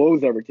just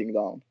close everything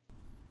down.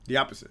 The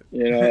opposite.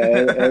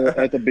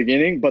 At the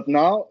beginning, but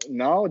now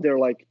they're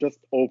like just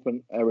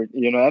open every.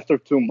 After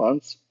 2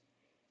 months,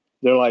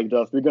 they're like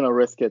just we're gonna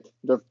risk it.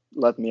 Just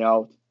let me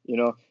out.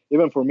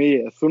 Even for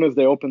me, as soon as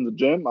they opened the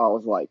gym, I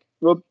was like,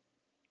 whoop.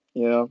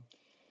 You know,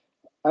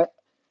 I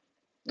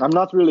I'm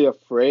not really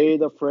afraid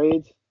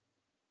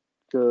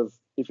because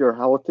if you're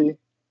healthy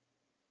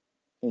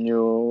and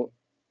you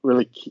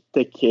really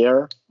take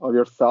care of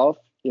yourself,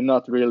 you're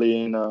not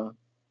really in a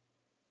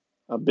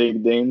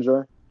big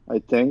danger, I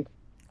think.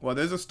 Well,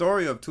 there's a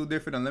story of two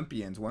different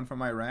Olympians, one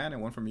from Iran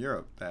and one from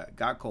Europe, that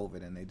got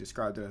COVID, and they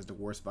described it as the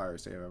worst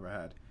virus they've ever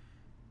had.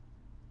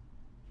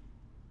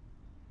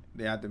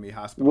 They had to be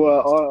Well,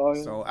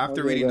 hospitalized. So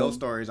after okay reading those then.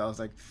 stories, I was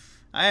like,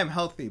 I am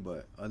healthy,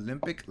 but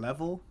Olympic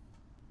level,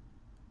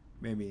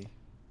 maybe.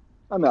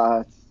 I mean,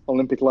 at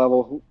Olympic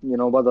level,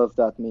 what does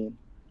that mean?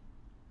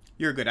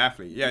 You're a good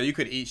athlete. Yeah, you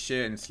could eat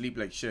shit and sleep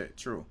like shit.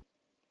 True.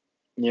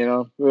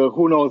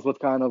 Who knows what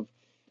kind of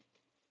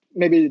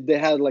maybe they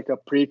had like a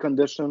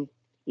precondition,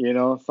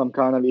 some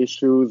kind of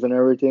issues and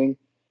everything,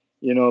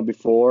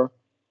 before.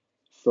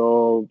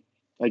 So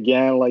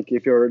again, like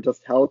if you're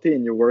just healthy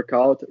and you work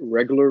out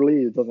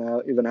regularly, it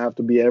doesn't even have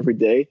to be every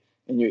day,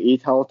 and you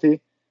eat healthy,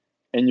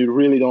 and you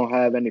really don't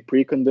have any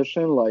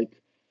precondition like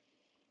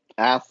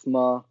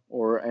asthma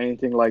or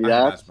anything like I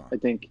have that. asthma. I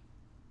think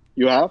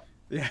you have.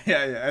 Yeah.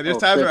 And there's Oh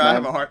times shit, where I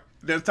have man. a hard.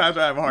 There's times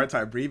where I have a hard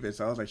time breathing.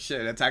 So I was like,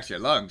 shit, it attacks your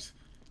lungs.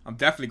 I'm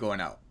definitely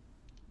going out.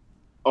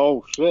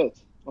 Oh shit.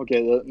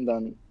 Okay,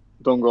 then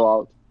don't go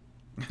out.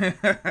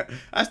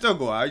 I still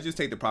go out. I just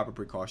take the proper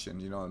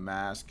precautions. A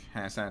mask,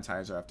 hand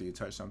sanitizer after you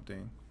touch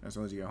something. As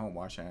soon as you get home,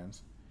 wash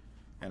hands.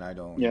 And I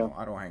don't, Yeah,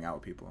 I don't hang out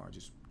with people. I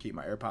just keep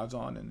my AirPods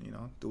on and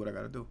do what I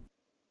gotta do.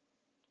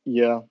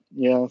 yeah.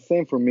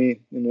 Same for me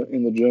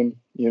in the gym.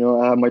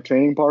 I have my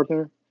training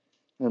partner,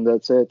 and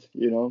that's it.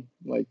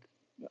 Like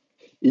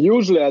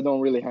usually I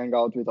don't really hang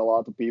out with a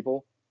lot of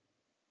people.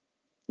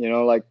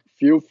 Like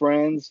few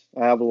friends.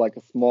 I have like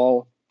a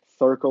small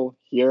circle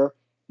here,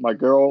 my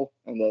girl,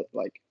 and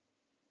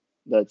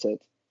that's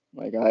it.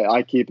 Like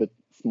I keep it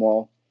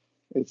small.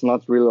 It's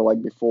not really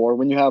like before.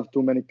 When you have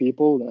too many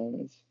people,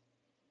 then it's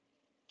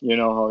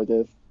how it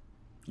is.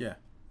 Yeah,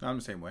 I'm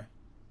the same way.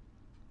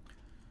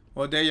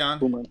 Well, Dayan,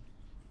 Cool, man.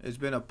 it's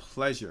been a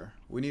pleasure.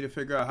 We need to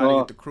figure out how to Uh,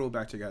 get the crew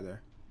back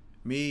together.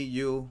 Me,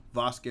 you,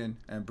 Voskin,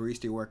 and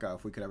Baristi Workout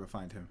if we could ever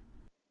find him.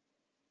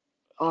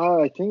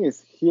 I think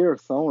it's here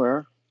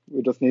somewhere.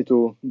 We just need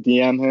to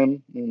DM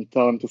him and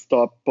tell him to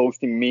stop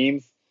posting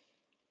memes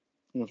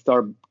and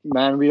start.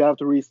 Man, we have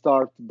to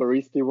restart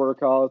Baristi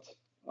Workout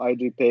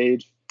IG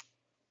page.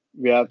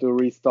 We have to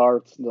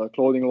restart the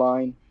clothing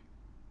line.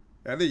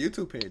 And the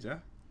YouTube page, huh?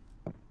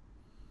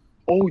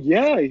 Oh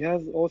yeah, he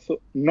has also.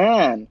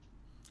 Man,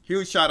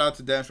 Huge shout out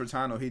to Dan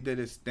Fratano. He did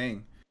his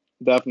thing.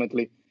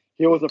 definitely.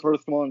 He was the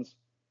first ones,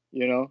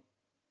 you know,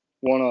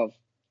 one of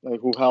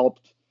like who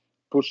helped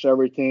push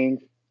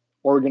everything,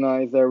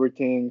 organize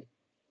everything.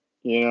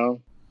 You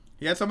know,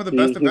 He had some of the he,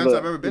 best he's events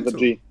I've a ever he's been a to.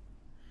 G.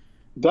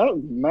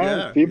 That man,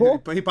 Yeah, people,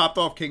 but he popped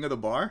off King of the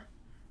Bar.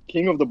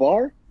 king of the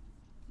bar.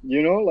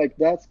 Like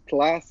that's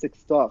classic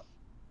stuff.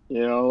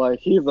 Like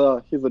he's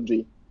a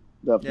G,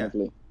 Yeah,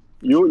 definitely.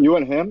 for You sure. you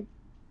and him,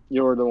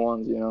 you're the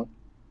ones.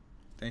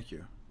 Thank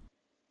you.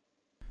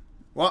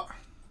 Well,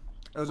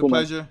 it was a Cool,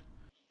 man. pleasure.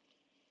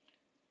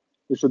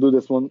 We should do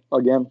this one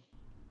again.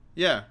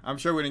 Yeah, I'm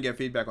sure we didn't get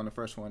feedback on the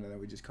first one, and then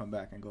we just come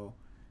back and go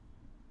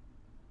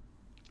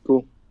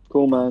Cool,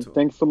 get man. into it.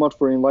 Thanks so much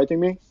for inviting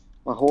me.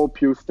 I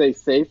hope you stay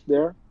safe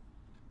there.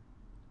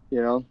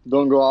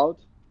 Don't go out.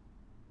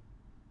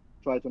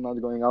 Try to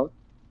not going out.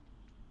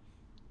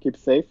 Keep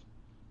safe.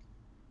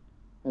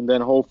 And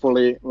then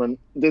hopefully when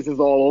this is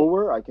all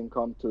over, I can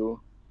come to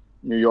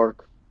New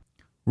York.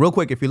 Real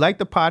quick, if you like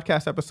the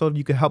podcast episode,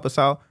 you can help us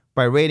out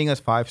by rating us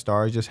 5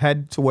 stars. Just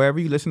head to wherever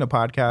you listen to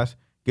podcasts,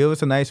 give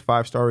us a nice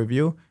 5-star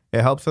review.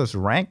 It helps us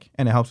rank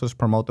and it helps us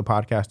promote the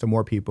podcast to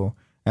more people.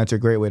 And it's a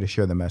great way to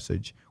share the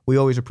message. We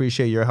always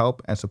appreciate your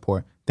help and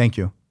support. Thank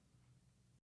you.